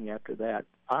nothing after that.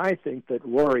 I think that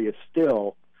Rory is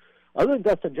still, other than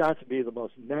Dustin Johnson being the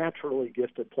most naturally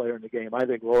gifted player in the game, I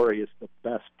think Rory is the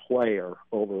best player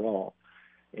overall.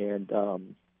 And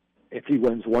if he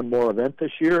wins one more event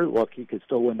this year, look, he could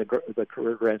still win the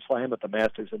career Grand Slam at the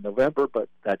Masters in November, but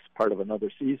that's part of another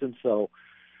season. So,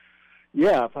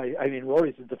 yeah,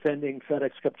 Rory's the defending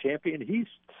FedEx Cup champion. He's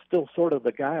still sort of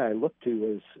the guy I look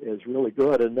to as really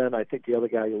good. And then I think the other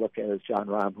guy you look at is Jon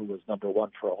Rahm, who was number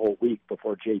 1 for a whole week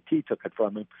before JT took it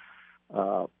from him.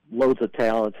 Loads of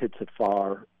talent, hits it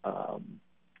far,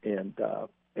 and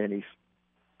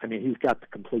he's got the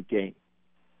complete game.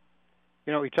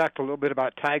 We talked a little bit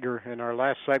about Tiger in our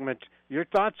last segment. Your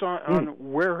thoughts on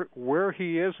where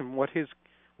he is and where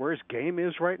his game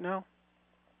is right now?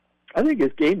 I think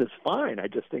his game is fine. I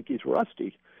just think he's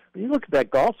rusty. When you look at that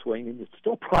golf swing, and it's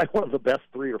still probably one of the best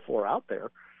 3 or 4 out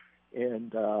there.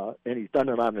 and he's done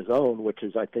it on his own, which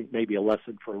is, I think, maybe a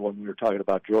lesson for when we were talking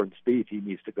about Jordan Spieth. He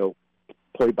needs to go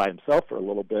play by himself for a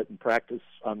little bit and practice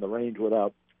on the range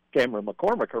without Cameron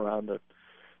McCormick around to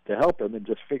help him and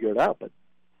just figure it out. But,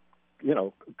 you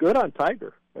know, good on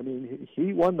Tiger. I mean,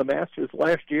 he won the Masters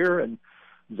last year and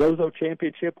Zozo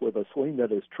Championship with a swing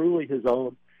that is truly his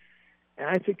own. And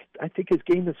I think his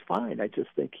game is fine. I just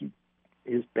think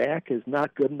his back is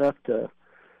not good enough to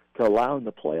allow him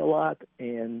to play a lot.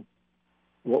 And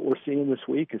what we're seeing this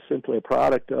week is simply a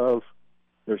product of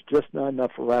there's just not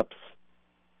enough reps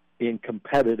in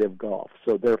competitive golf.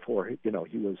 So therefore, you know,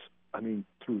 he was, I mean,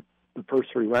 through the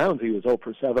first 3 rounds, he was 0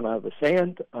 for 7 out of the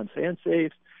sand on sand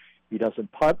saves. He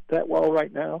doesn't putt that well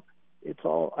right now.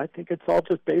 I think it's all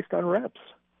just based on reps.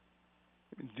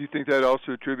 Do you think that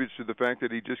also attributes to the fact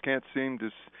that he just can't seem to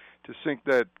sink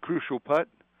that crucial putt?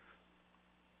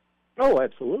 Oh,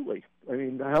 absolutely. I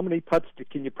mean, how many putts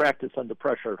can you practice under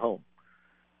pressure at home?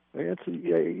 I mean,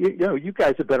 you know, you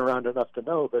guys have been around enough to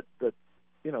know that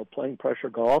you know, playing pressure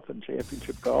golf and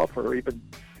championship golf, or even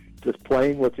just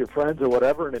playing with your friends or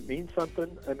whatever, and it means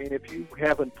something. I mean, if you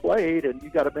haven't played and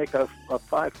you got to make a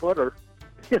 5-footer,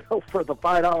 you know, for the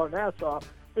 $5 Nassau,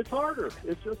 it's harder.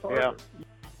 It's just harder. Yeah.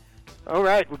 All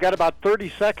right, we got about 30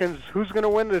 seconds. Who's going to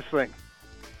win this thing?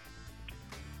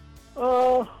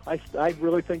 I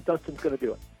really think Dustin's going to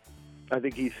do it. I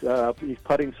think he's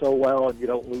putting so well, and you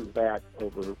don't lose that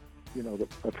over, you know,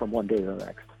 from one day to the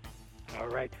next. All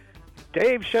right.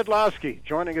 Dave Shedlowski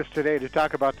joining us today to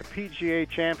talk about the PGA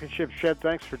Championship. Shed,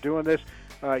 thanks for doing this.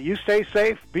 You stay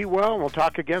safe, be well, and we'll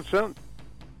talk again soon.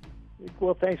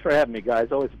 Well, thanks for having me,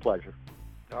 guys. Always a pleasure.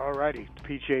 All righty.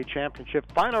 PGA Championship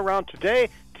final round today.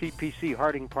 TPC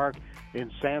Harding Park in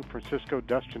San Francisco.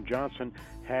 Dustin Johnson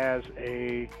has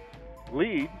a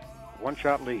lead,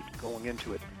 one-shot lead going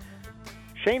into it.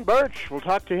 Shane Birch, we'll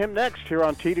talk to him next here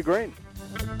on Tee to Green.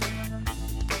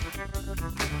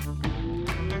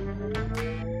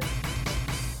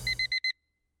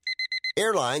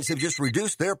 Airlines have just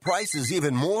reduced their prices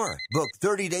even more. Book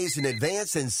 30 days in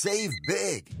advance and save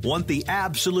big. Want the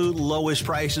absolute lowest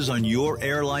prices on your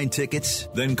airline tickets?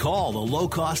 Then call the Low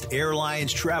Cost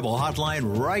Airlines Travel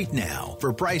Hotline right now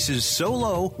for prices so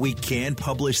low we can't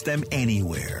publish them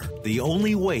anywhere. The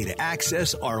only way to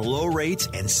access our low rates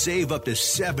and save up to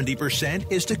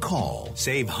 70% is to call.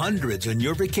 Save hundreds on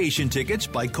your vacation tickets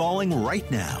by calling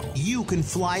right now. You can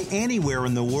fly anywhere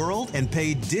in the world and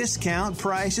pay discount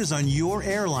prices on your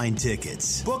airline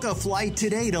tickets. Book a flight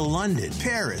today to London,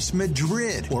 Paris,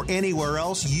 Madrid, or anywhere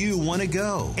else you want to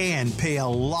go and pay a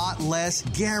lot less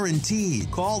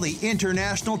guaranteed. Call the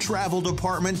International Travel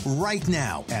Department right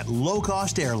now at Low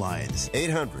Cost Airlines.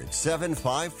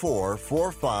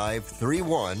 800-754-4531.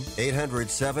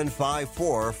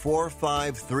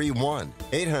 800-754-4531.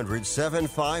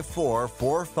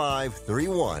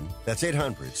 800-754-4531. That's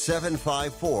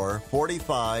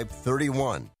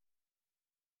 800-754-4531.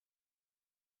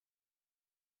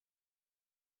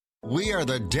 We are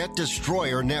the Debt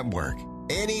Destroyer Network.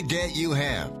 Any debt you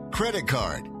have, credit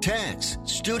card, tax,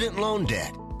 student loan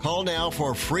debt, call now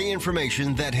for free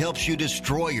information that helps you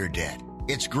destroy your debt.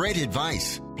 It's great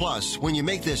advice. Plus, when you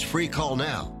make this free call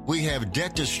now, we have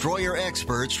Debt Destroyer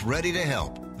experts ready to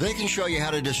help. They can show you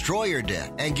how to destroy your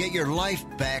debt and get your life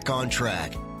back on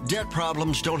track. Debt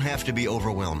problems don't have to be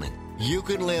overwhelming. You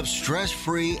can live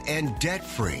stress-free and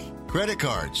debt-free. Credit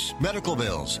cards, medical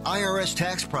bills, IRS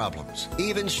tax problems,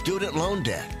 even student loan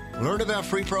debt. Learn about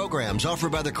free programs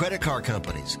offered by the credit card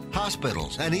companies,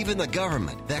 hospitals, and even the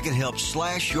government that can help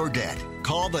slash your debt.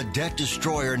 Call the Debt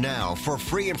Destroyer now for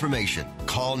free information.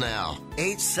 Call now.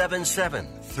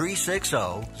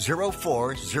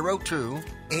 877-360-0402.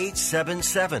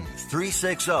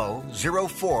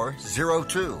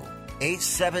 877-360-0402.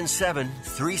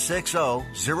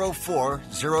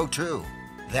 877-360-0402.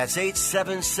 That's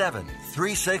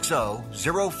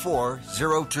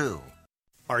 877-360-0402.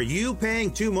 Are you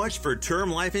paying too much for term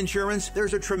life insurance?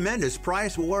 There's a tremendous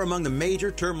price war among the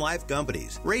major term life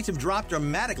companies. Rates have dropped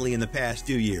dramatically in the past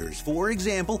 2 years. For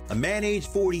example, a man age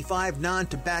 45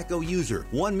 non-tobacco user,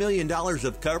 $1 million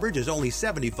of coverage is only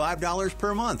 $75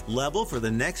 per month, level for the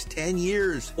next 10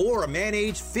 years. Or a man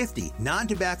age 50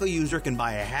 non-tobacco user can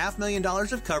buy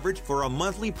 $500,000 of coverage for a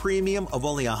monthly premium of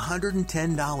only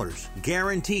 $110,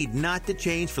 guaranteed not to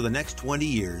change for the next 20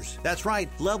 years. That's right,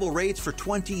 level rates for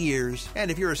 20 years. And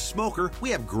if you're a smoker, we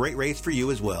have great rates for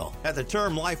you as well. At the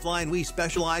Term Lifeline, we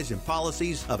specialize in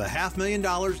policies of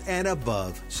 $500,000 and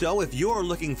above. So if you're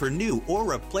looking for new or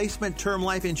replacement term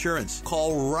life insurance,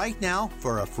 call right now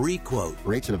for a free quote.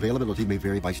 Rates and availability may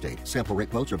vary by state. Sample rate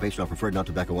quotes are based on preferred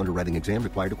non-tobacco underwriting exam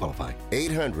required to qualify.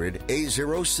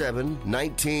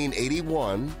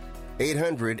 800-807-1981.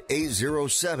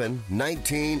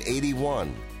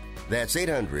 800-807-1981. That's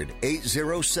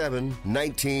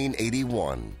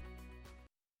 800-807-1981.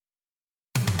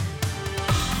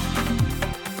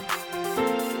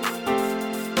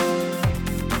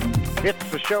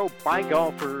 It's the show by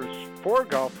golfers, for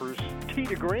golfers, Tee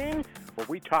to Green, where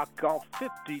we talk golf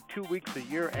 52 weeks a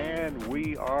year, and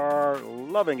we are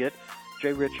loving it.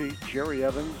 Jay Ritchie, Jerry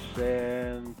Evans,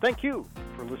 and thank you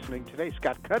for listening today.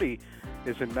 Scott Cuddy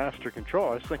is in master control.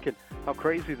 I was thinking how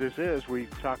crazy this is. We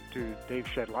talked to Dave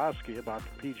Shedlowski about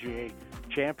the PGA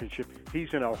Championship.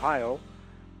 He's in Ohio.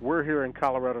 We're here in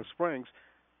Colorado Springs.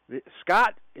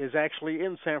 Scott is actually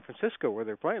in San Francisco where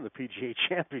they're playing the PGA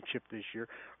Championship this year,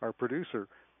 our producer.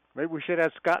 Maybe we should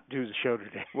have Scott do the show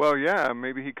today. Well, yeah,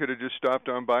 maybe he could have just stopped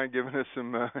on by and given us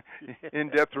some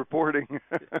in-depth reporting.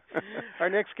 Our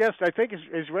next guest, I think,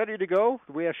 is ready to go.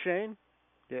 Do we have Shane?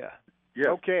 Yeah. Yes.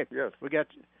 Okay. Yes. We got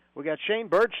Shane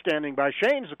Birch standing by.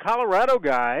 Shane's a Colorado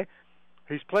guy.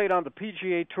 He's played on the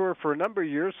PGA Tour for a number of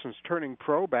years since turning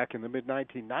pro back in the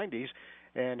mid-1990s,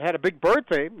 and had a big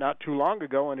birthday not too long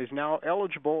ago, and is now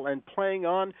eligible and playing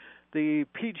on the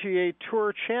PGA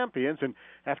Tour Champions. And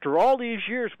after all these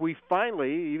years, we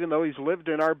finally, even though he's lived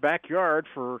in our backyard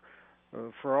for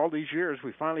all these years,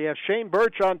 we finally have Shane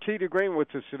Birch on Tee to Green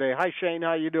with us today. Hi, Shane.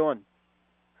 How you doing?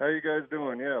 How you guys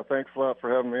doing? Yeah, thanks a lot for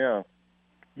having me on.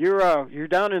 You're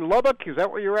down in Lubbock. Is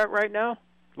that where you're at right now?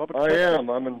 Lubbock, I Texas? am.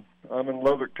 I'm in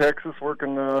Lubbock, Texas,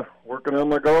 working on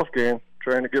my golf game,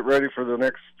 trying to get ready for the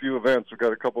next few events. We've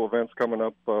got a couple events coming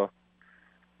up. I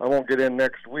won't get in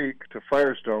next week to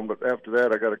Firestone, but after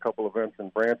that, I got a couple events in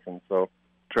Branson. So,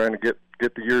 trying to get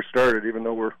the year started, even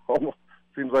though we're almost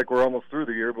seems like we're almost through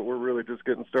the year, but we're really just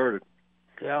getting started.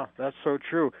 Yeah, that's so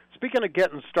true. Speaking of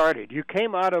getting started, you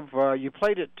came out of you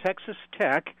played at Texas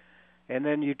Tech, and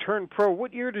then you turned pro.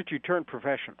 What year did you turn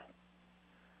professional?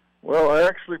 Well, I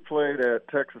actually played at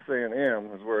Texas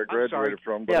A&M, is where I graduated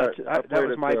from. But yeah, that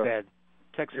was my bad.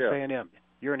 Texas A&M.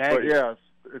 You're an Aggie. But yeah,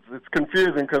 it's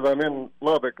confusing because I'm in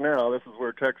Lubbock now. This is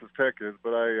where Texas Tech is.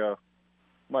 But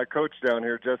my coach down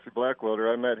here, Jesse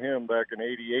Blackwelder, I met him back in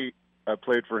 '88. I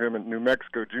played for him at New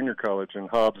Mexico Junior College in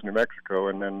Hobbs, New Mexico,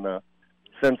 and then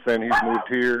since then he's moved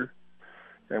here,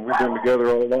 and we've been together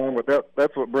all along. But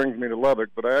that's what brings me to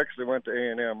Lubbock. But I actually went to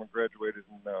A&M and graduated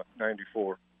in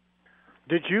 '94.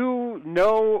 Did you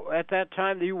know at that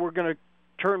time that you were going to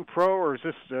turn pro, or is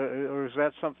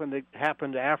that something that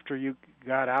happened after you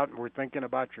got out and were thinking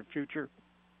about your future?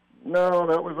 No,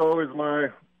 that was always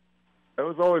my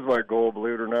goal,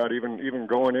 believe it or not. Even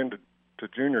going into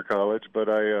junior college, but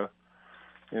I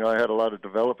had a lot of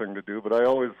developing to do. But I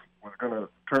always was going to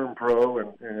turn pro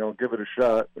and give it a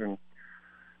shot. And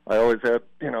I always had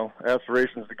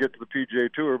aspirations to get to the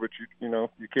PGA Tour, but you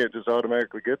can't just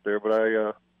automatically get there. But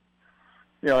I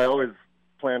always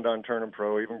planned on turning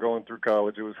pro. Even going through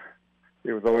college, it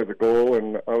was always a goal,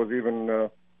 and I was even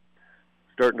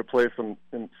starting to play some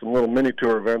little mini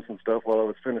tour events and stuff while I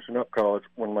was finishing up college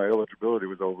when my eligibility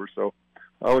was over. So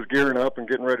I was gearing up and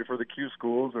getting ready for the Q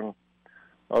schools, and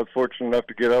I was fortunate enough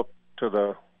to get up to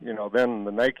the then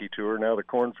the Nike Tour, now the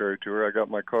Korn Ferry Tour. I got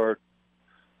my card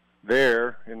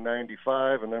there in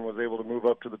 '95, and then was able to move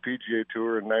up to the PGA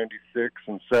Tour in '96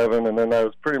 and '7, and then I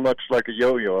was pretty much like a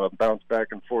yo-yo. I bounced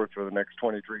back and forth for the next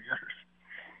 23 years.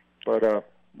 But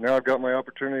now I've got my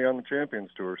opportunity on the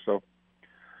Champions Tour, so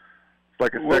it's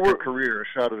like a second career, a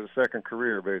shot at a second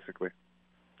career, basically.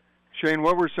 Shane,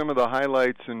 what were some of the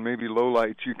highlights and maybe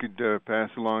lowlights you could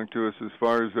pass along to us as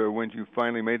far as when you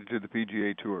finally made it to the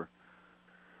PGA Tour?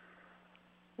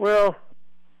 Well,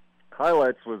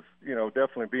 highlights was,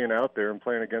 definitely being out there and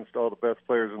playing against all the best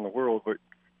players in the world. But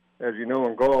as you know,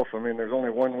 in golf, there's only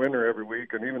one winner every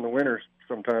week, and even the winner's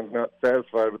sometimes not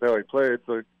satisfied with how he played.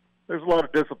 So there's a lot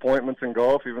of disappointments in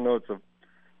golf, even though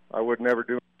I would never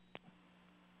do it.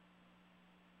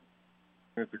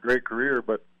 It's a great career,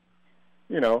 but,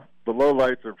 the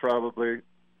lowlights are probably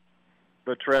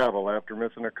the travel after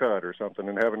missing a cut or something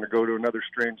and having to go to another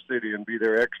strange city and be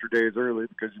there extra days early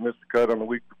because you missed the cut on the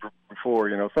week before.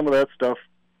 Some of that stuff,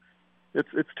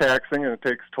 it's taxing and it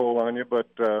takes toll on you, but,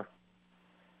 the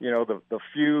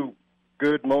few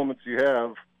good moments you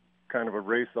have kind of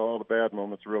erase all the bad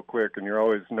moments real quick, and you're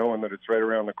always knowing that it's right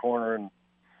around the corner. And,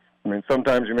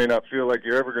 sometimes you may not feel like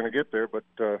you're ever going to get there, but,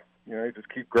 you just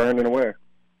keep grinding away.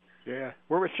 Yeah,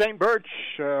 we're with Shane Birch,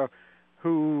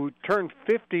 who turned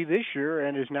 50 this year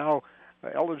and is now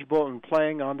eligible and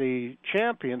playing on the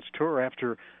Champions Tour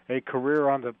after a career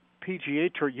on the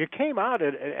PGA Tour. You came out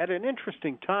at an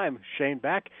interesting time, Shane,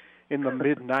 back in the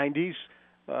mid-'90s.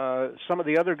 Some of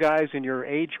the other guys in your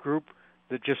age group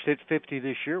that just hit 50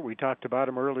 this year, we talked about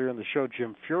him earlier in the show,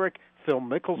 Jim Furyk, Phil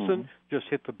Mickelson just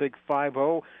hit the big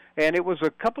 5-0, and it was a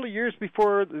couple of years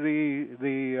before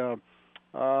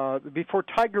before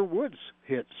Tiger Woods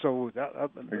hit. So exactly.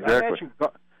 I imagine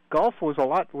golf was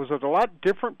it a lot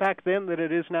different back then than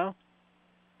it is now?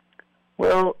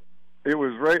 Well, it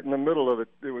was right in the middle of it.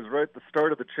 It was right at the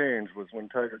start of the change was when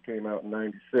Tiger came out in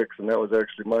 '96, and that was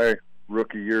actually my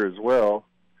rookie year as well.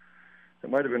 It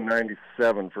might have been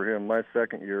 '97 for him, my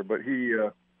second year. But he,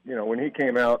 when he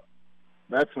came out,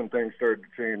 that's when things started to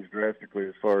change drastically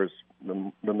as far as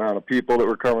the amount of people that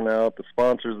were coming out, the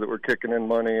sponsors that were kicking in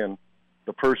money, and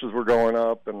the purses were going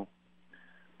up, and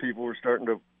people were starting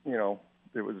to,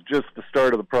 it was just the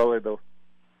start of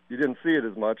you didn't see it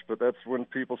as much, but that's when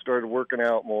people started working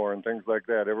out more and things like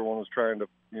that. Everyone was trying to,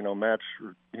 match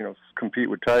or, compete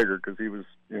with Tiger because he was,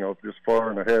 just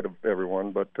far and ahead of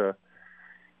everyone. But,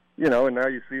 and now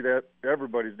you see that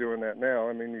everybody's doing that now.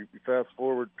 I mean, you fast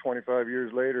forward 25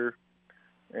 years later,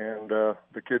 and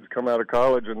the kids come out of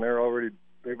college and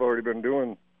they've already been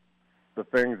doing the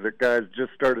things that guys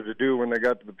just started to do when they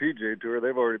got to the PGA Tour.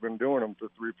 They've already been doing them for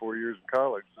 3-4 years in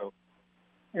college. So,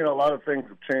 a lot of things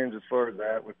have changed as far as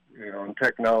that with, and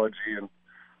technology and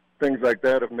things like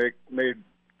that have made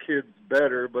kids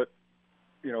better, but,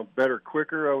 better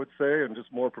quicker, I would say, and just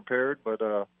more prepared. But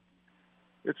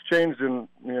it's changed, and,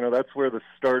 that's where the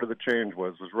start of the change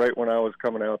was right when I was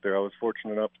coming out there. I was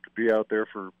fortunate enough to be out there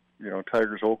for,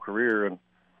 Tiger's whole career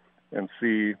and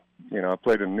see, I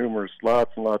played in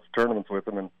lots and lots of tournaments with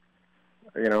him. And,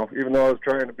 even though I was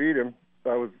trying to beat him,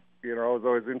 I was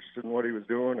always interested in what he was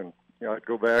doing. And, I'd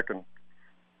go back and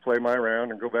play my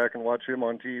round and go back and watch him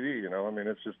on TV.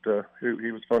 It's just,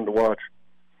 he was fun to watch.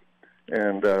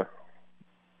 And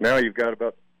now you've got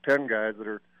about 10 guys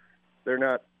that they're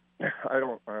not,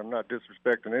 I'm not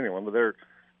disrespecting anyone, but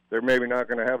they're maybe not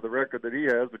going to have the record that he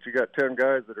has, but you got 10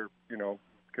 guys that are,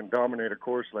 can dominate a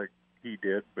course like he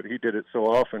did, but he did it so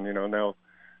often, now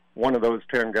one of those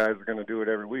 10 guys are going to do it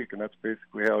every week, and that's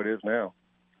basically how it is now.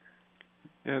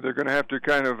 Yeah, they're going to have to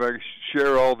kind of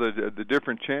share all the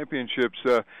different championships.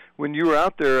 When you were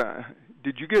out there,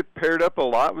 did you get paired up a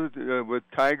lot with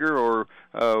Tiger, or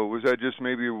was that just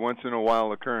maybe a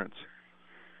once-in-a-while occurrence?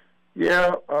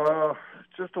 Yeah,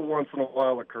 just a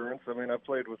once-in-a-while occurrence. I mean, I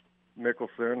played with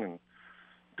Mickelson and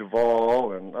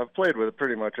Duvall, and I've played with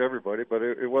pretty much everybody, but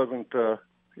it wasn't, I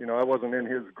wasn't in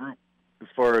his group as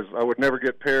far as I would never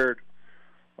get paired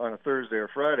on a Thursday or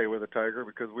Friday with a Tiger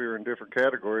because we were in different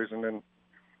categories, and then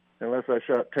unless I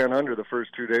shot 10 under the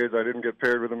first 2 days, I didn't get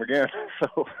paired with him again.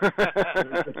 So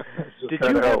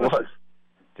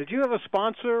Did you have a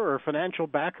sponsor or financial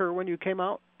backer when you came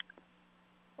out?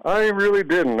 I really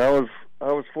didn't. I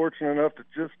was fortunate enough to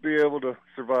just be able to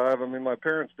survive. I mean, my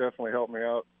parents definitely helped me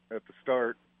out at the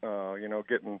start,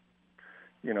 getting,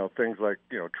 things like,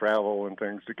 travel and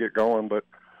things to get going. But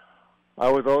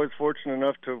I was always fortunate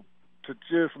enough to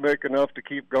just make enough to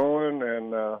keep going.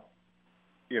 And,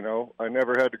 I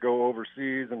never had to go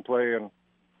overseas and play in,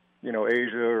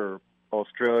 Asia or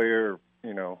Australia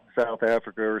or, South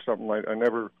Africa or something like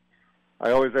that.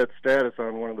 I always had status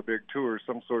on one of the big tours,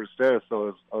 some sort of status,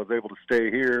 so I was able to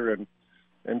stay here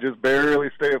and just barely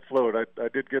stay afloat. I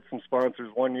did get some sponsors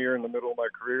one year in the middle of my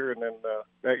career, and then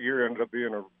that year ended up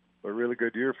being a really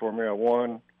good year for me. I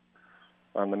won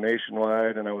on the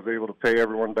Nationwide, and I was able to pay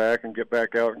everyone back and get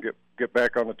back out and get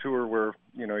back on the tour where,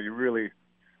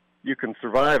 you can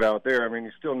survive out there. I mean,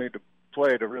 you still need to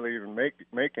play to really even make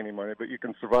any money, but you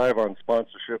can survive on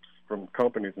sponsorships from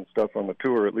companies and stuff on the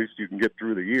tour. At least you can get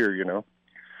through the year,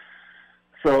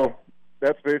 So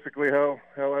that's basically how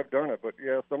I've done it. But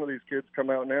yeah, some of these kids come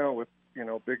out now with,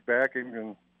 big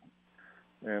backing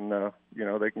and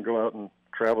they can go out and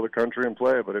travel the country and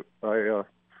play. But I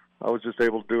was just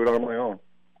able to do it on my own.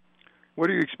 What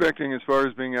are you expecting as far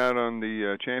as being out on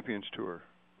the Champions Tour?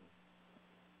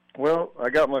 Well, I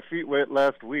got my feet wet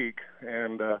last week,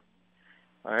 and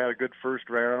I had a good first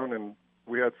round, and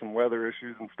we had some weather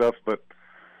issues and stuff, but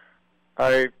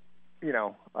I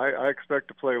expect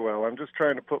to play well. I'm just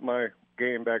trying to put my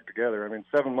game back together. I mean,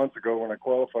 7 months ago when I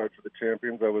qualified for the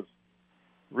Champions, I was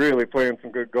really playing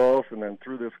some good golf, and then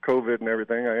through this COVID and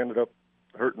everything, I ended up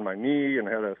hurting my knee and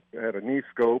had a knee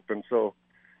scope, and so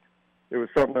it was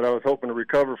something that I was hoping to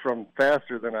recover from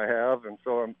faster than I have, and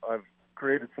so I've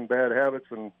created some bad habits,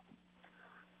 and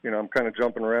I'm kind of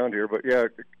jumping around here, but yeah,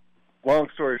 long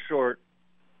story short,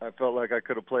 I felt like I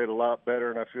could have played a lot better,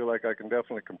 and I feel like I can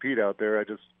definitely compete out there.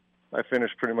 I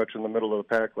finished pretty much in the middle of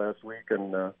the pack last week,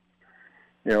 and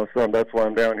so that's why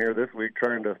I'm down here this week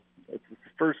trying to. It's the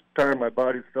first time my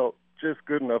body's felt just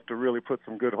good enough to really put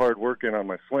some good hard work in on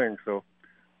my swing. So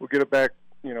we'll get it back,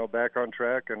 back on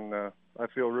track, and I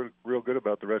feel real good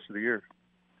about the rest of the year.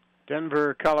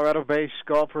 Denver, Colorado-based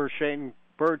golfer Shane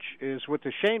Birch is with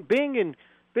us. Shane, being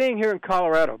here in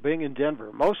Colorado, being in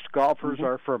Denver, most golfers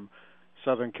are from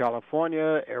Southern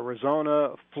California,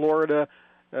 Arizona, Florida.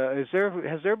 Has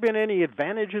there been any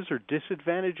advantages or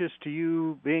disadvantages to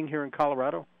you being here in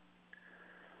Colorado?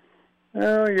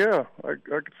 Yeah, I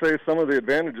could say some of the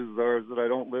advantages are that I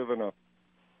don't live in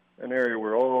an area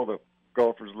where all the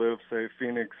golfers live, say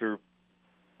Phoenix or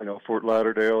Fort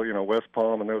Lauderdale, West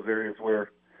Palm, and those areas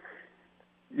where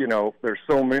there's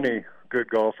so many good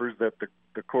golfers that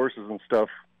the courses and stuff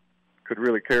could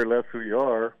really care less who you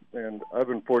are. And I've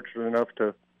been fortunate enough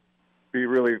to be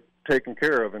really taken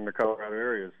care of in the Colorado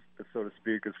areas, so to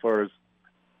speak, as far as,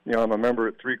 I'm a member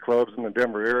at 3 clubs in the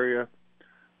Denver area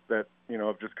that,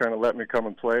 have just kind of let me come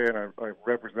and play, and I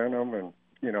represent them, and,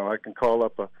 I can call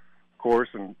up a course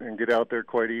and get out there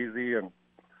quite easy, and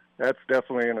that's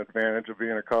definitely an advantage of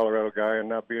being a Colorado guy and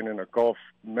not being in a golf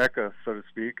mecca, so to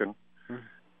speak. And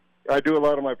I do a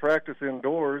lot of my practice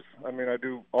indoors. I mean, I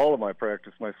do all of my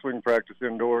swing practice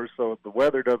indoors, so the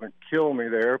weather doesn't kill me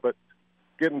there, but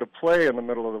getting to play in the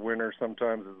middle of the winter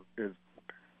sometimes is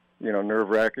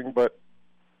nerve-wracking. But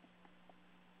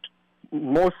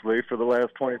mostly for the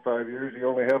last 25 years, you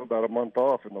only have about a month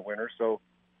off in the winter, so,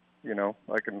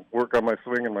 I can work on my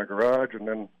swing in my garage and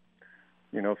then,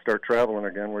 start traveling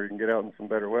again where you can get out in some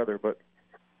better weather. But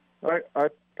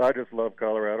I just love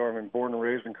Colorado. I mean, born and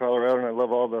raised in Colorado, and I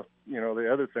love all the,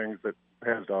 the other things that it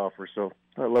has to offer. So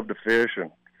I love to fish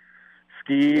and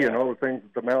ski and all the things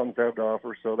that the mountains have to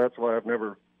offer. So that's why I've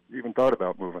never even thought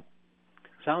about moving.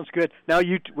 Sounds good. Now,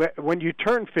 when you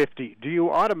turn 50, do you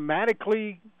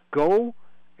automatically go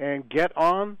and get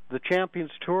on the Champions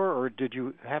Tour, or did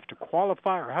you have to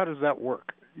qualify, or how does that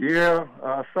work? Yeah,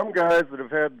 some guys that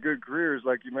have had good careers,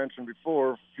 like you mentioned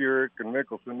before, Furyk and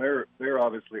Mickelson, they're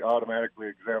obviously automatically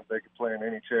exempt. They could play in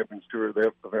any Champions Tour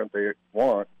event they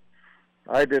want.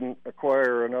 I didn't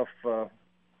acquire enough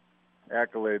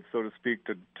accolades, so to speak,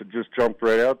 to just jump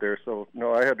right out there. So,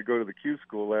 no, I had to go to the Q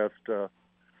school last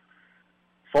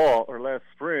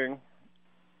spring,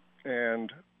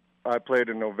 and I played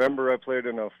in November. I played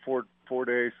in a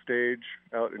four-day stage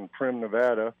out in Primm,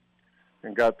 Nevada,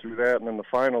 and got through that. And then the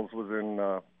finals was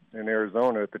in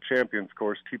Arizona at the Champions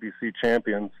course, TPC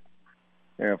Champions,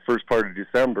 first part of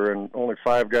December. And only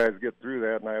 5 guys get through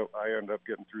that, and I ended up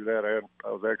getting through that. I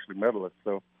was actually medalist,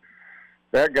 so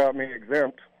that got me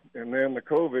exempt. And then the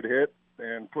COVID hit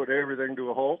and put everything to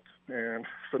a halt. And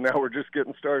so now we're just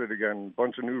getting started again.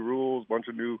 Bunch of new rules, bunch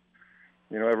of new,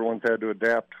 everyone's had to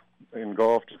adapt in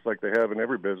golf just like they have in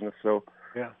every business. So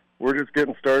we're just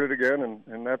getting started again,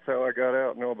 and that's how I got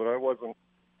out. No, but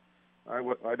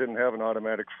I didn't have an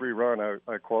automatic free run.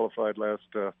 I qualified last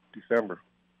December.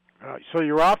 So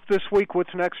you're off this week.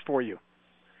 What's next for you?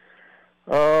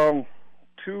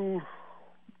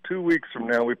 2 weeks from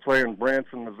now, we play in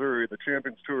Branson, Missouri. The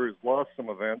Champions Tour has lost some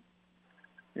events,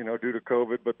 due to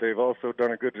COVID, but they've also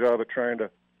done a good job of trying to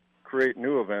create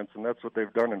new events, and that's what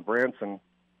they've done in Branson,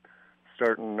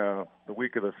 starting the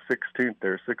week of the 16th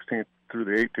there, 16th through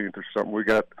the 18th or something. We're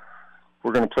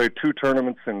going to play 2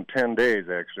 tournaments in 10 days.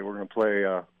 Actually, we're going to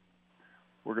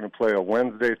play a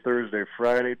Wednesday, Thursday,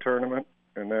 Friday tournament,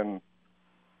 and then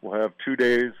we'll have 2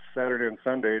 days, Saturday and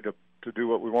Sunday, to do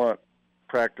what we want.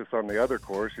 Practice on the other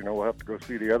course. We'll have to go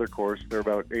see the other course. They're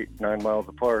about 8-9 miles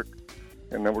apart.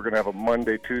 And then we're going to have a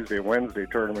Monday, Tuesday, Wednesday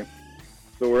tournament.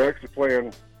 So we're actually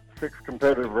playing 6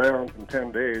 competitive rounds in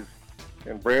 10 days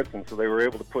in Branson. So they were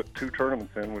able to put 2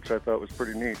 tournaments in, which I thought was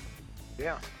pretty neat.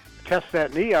 Yeah. Test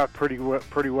that knee out pretty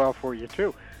well for you,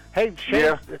 too. Hey,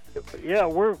 Shane,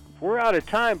 we're out of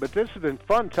time, but this has been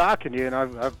fun talking to you, and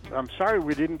I'm sorry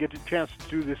we didn't get a chance to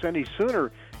do this any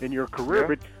sooner in your career,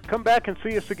 but come back and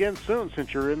see us again soon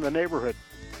since you're in the neighborhood.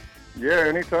 Yeah,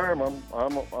 anytime.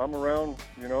 I'm around.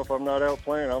 If I'm not out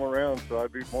playing, I'm around, so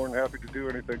I'd be more than happy to do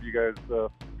anything you guys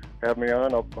have me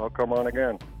on. I'll come on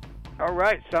again. All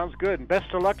right, sounds good. And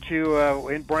best of luck to you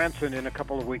in Branson in a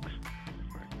couple of weeks.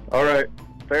 All right.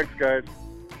 Thanks, guys.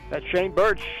 That's Shane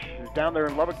Birch, who's down there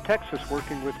in Lubbock, Texas,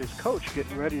 working with his coach,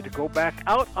 getting ready to go back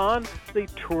out on the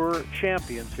Tour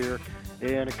Champions here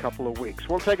in a couple of weeks.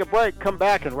 We'll take a break, come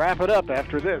back, and wrap it up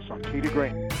after this on Tee to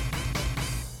Green.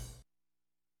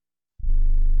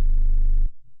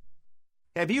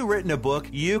 Have you written a book?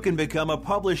 You can become a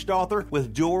published author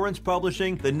with Dorrance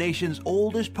Publishing, the nation's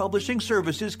oldest publishing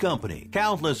services company.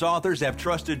 Countless authors have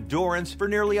trusted Dorrance for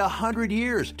nearly 100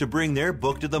 years to bring their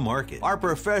book to the market. Our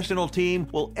professional team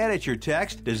will edit your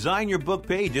text, design your book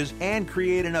pages, and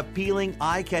create an appealing,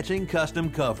 eye-catching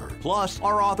custom cover. Plus,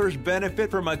 our authors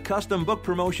benefit from a custom book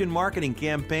promotion marketing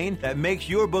campaign that makes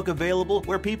your book available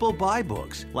where people buy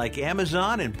books, like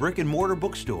Amazon and brick-and-mortar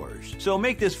bookstores. So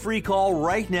make this free call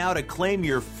right now to claim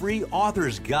your free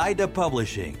author's guide to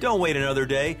publishing. Don't wait another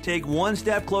day. Take one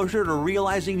step closer to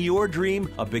realizing your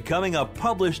dream of becoming a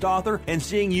published author and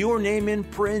seeing your name in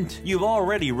print. You've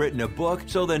already written a book,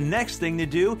 so the next thing to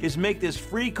do is make this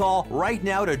free call right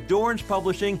now to Dorrance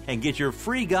Publishing and get your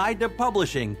free guide to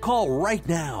publishing. Call right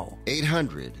now.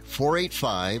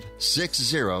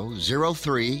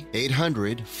 800-485-6003.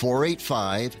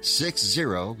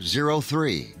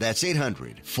 800-485-6003. That's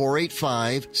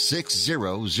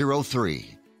 800-485-6003.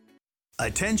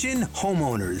 Attention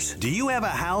homeowners. Do you have a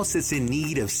house that's in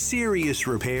need of serious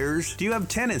repairs? Do you have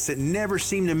tenants that never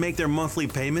seem to make their monthly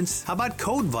payments? How about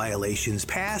code violations,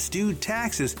 past due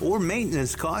taxes, or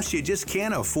maintenance costs you just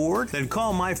can't afford? Then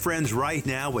call my friends right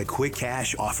now at Quick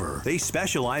Cash Offer. They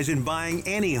specialize in buying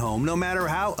any home, no matter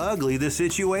how ugly the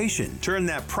situation. Turn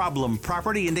that problem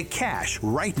property into cash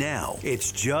right now.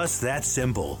 It's just that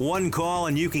simple. One call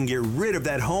and you can get rid of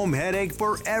that home headache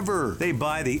forever. They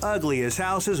buy the ugliest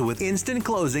houses with instant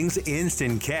closings,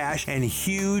 instant cash, and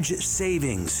huge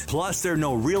savings. Plus, there are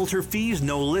no realtor fees,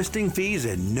 no listing fees,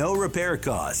 and no repair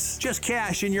costs. Just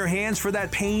cash in your hands for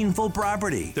that painful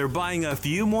property. They're buying a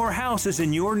few more houses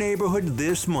in your neighborhood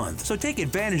this month. So take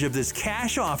advantage of this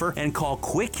cash offer and call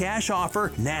Quick Cash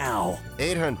Offer now.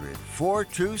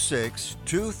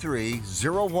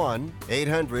 800-426-2301.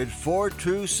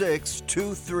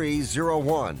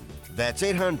 800-426-2301. That's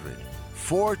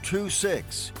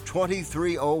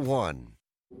 800-426-2301.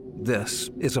 This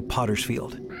is a potter's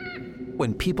field.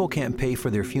 When people can't pay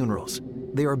for their funerals,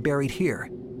 they are buried here.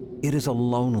 It is a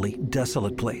lonely,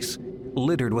 desolate place,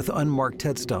 littered with unmarked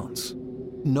headstones.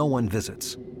 No one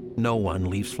visits. No one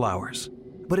leaves flowers.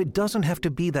 But it doesn't have to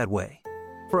be that way.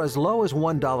 For as low as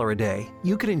 $1 a day,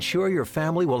 you can ensure your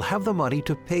family will have the money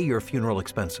to pay your funeral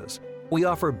expenses. We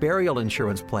offer burial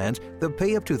insurance plans that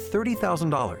pay up to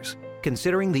 $30,000.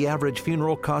 Considering the average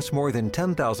funeral costs more than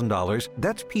 $10,000,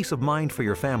 that's peace of mind for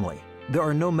your family. There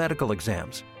are no medical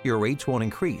exams, your rates won't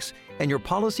increase, and your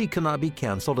policy cannot be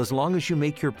canceled as long as you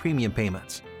make your premium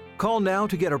payments. Call now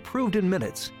to get approved in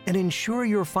minutes and ensure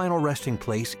your final resting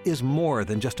place is more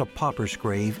than just a pauper's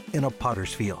grave in a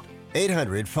potter's field.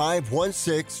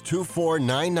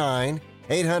 800-516-2499.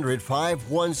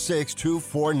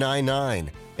 800-516-2499.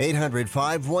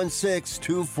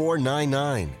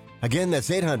 800-516-2499. Again, that's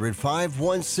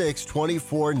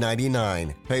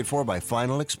 800-516-2499. Paid for by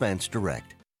Final Expense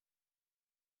Direct.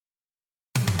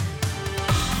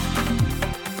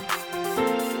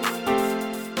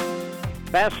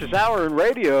 Fastest hour in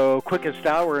radio, quickest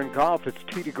hour in golf. It's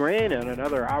Tee to Green, and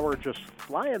another hour just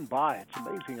flying by. It's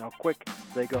amazing how quick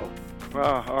they go.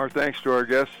 Well, our thanks to our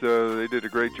guests. They did a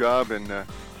great job, and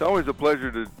it's always a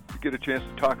pleasure to get a chance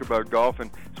to talk about golf, and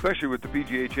especially with the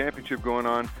PGA Championship going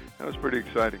on. That was pretty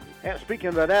exciting. And speaking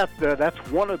of that, that's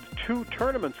one of the two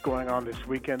tournaments going on this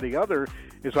weekend. The other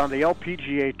is on the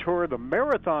LPGA Tour, the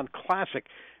Marathon Classic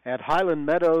at Highland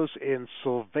Meadows in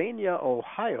Sylvania,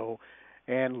 Ohio.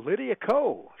 And Lydia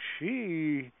Ko,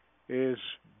 she is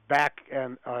back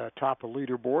and top of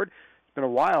leaderboard. It's been a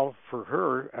while for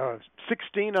her.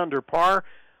 16 under par,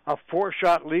 a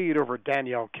 4-shot lead over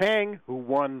Danielle Kang, who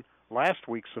won last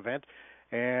week's event.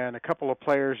 And a couple of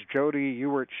players, Jody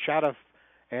Ewart-Shadaf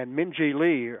and Minjee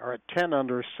Lee, are at 10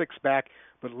 under, 6 back.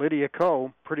 But Lydia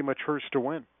Ko, pretty much hers to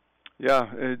win.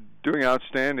 Yeah, doing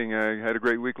outstanding. I had a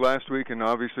great week last week and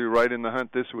obviously right in the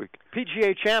hunt this week.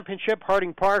 PGA Championship,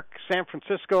 Harding Park, San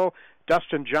Francisco.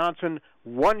 Dustin Johnson,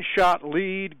 1-shot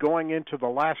lead going into the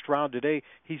last round today.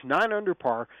 He's 9 under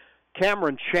par.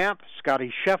 Cameron Champ,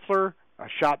 Scotty Scheffler, a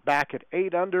shot back at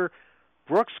 8 under.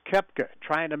 Brooks Koepka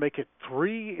trying to make it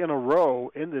 3 in a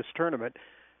row in this tournament.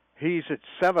 He's at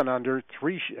 7 under,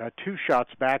 2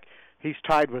 shots back. He's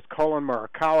tied with Colin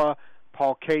Morikawa,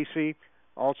 Paul Casey,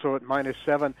 also at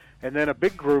 -7. And then a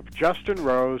big group, Justin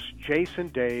Rose, Jason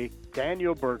Day,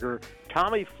 Daniel Berger,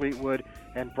 Tommy Fleetwood,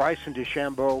 and Bryson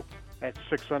DeChambeau at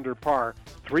 6 under par.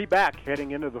 3 back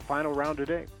heading into the final round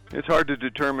today. It's hard to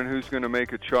determine who's going to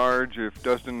make a charge, if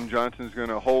Dustin Johnson's going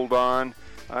to hold on.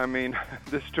 I mean,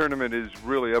 this tournament is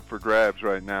really up for grabs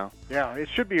right now. Yeah, it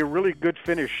should be a really good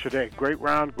finish today. Great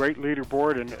round, great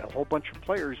leaderboard, and a whole bunch of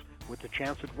players with the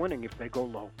chance at winning if they go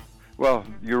low. Well,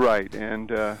 you're right, and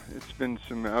it's been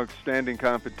some outstanding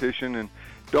competition, and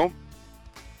don't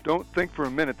think for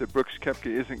a minute that Brooks Koepka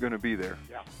isn't going to be there.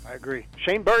 Yeah, I agree.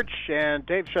 Shane Birch and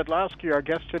Dave Shedlowski, our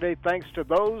guests today. Thanks to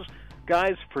those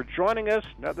guys for joining us.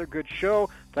 Another good show.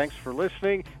 Thanks for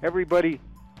listening. Everybody,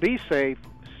 be safe,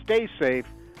 stay safe,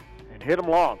 and hit them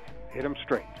long. Hit them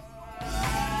straight.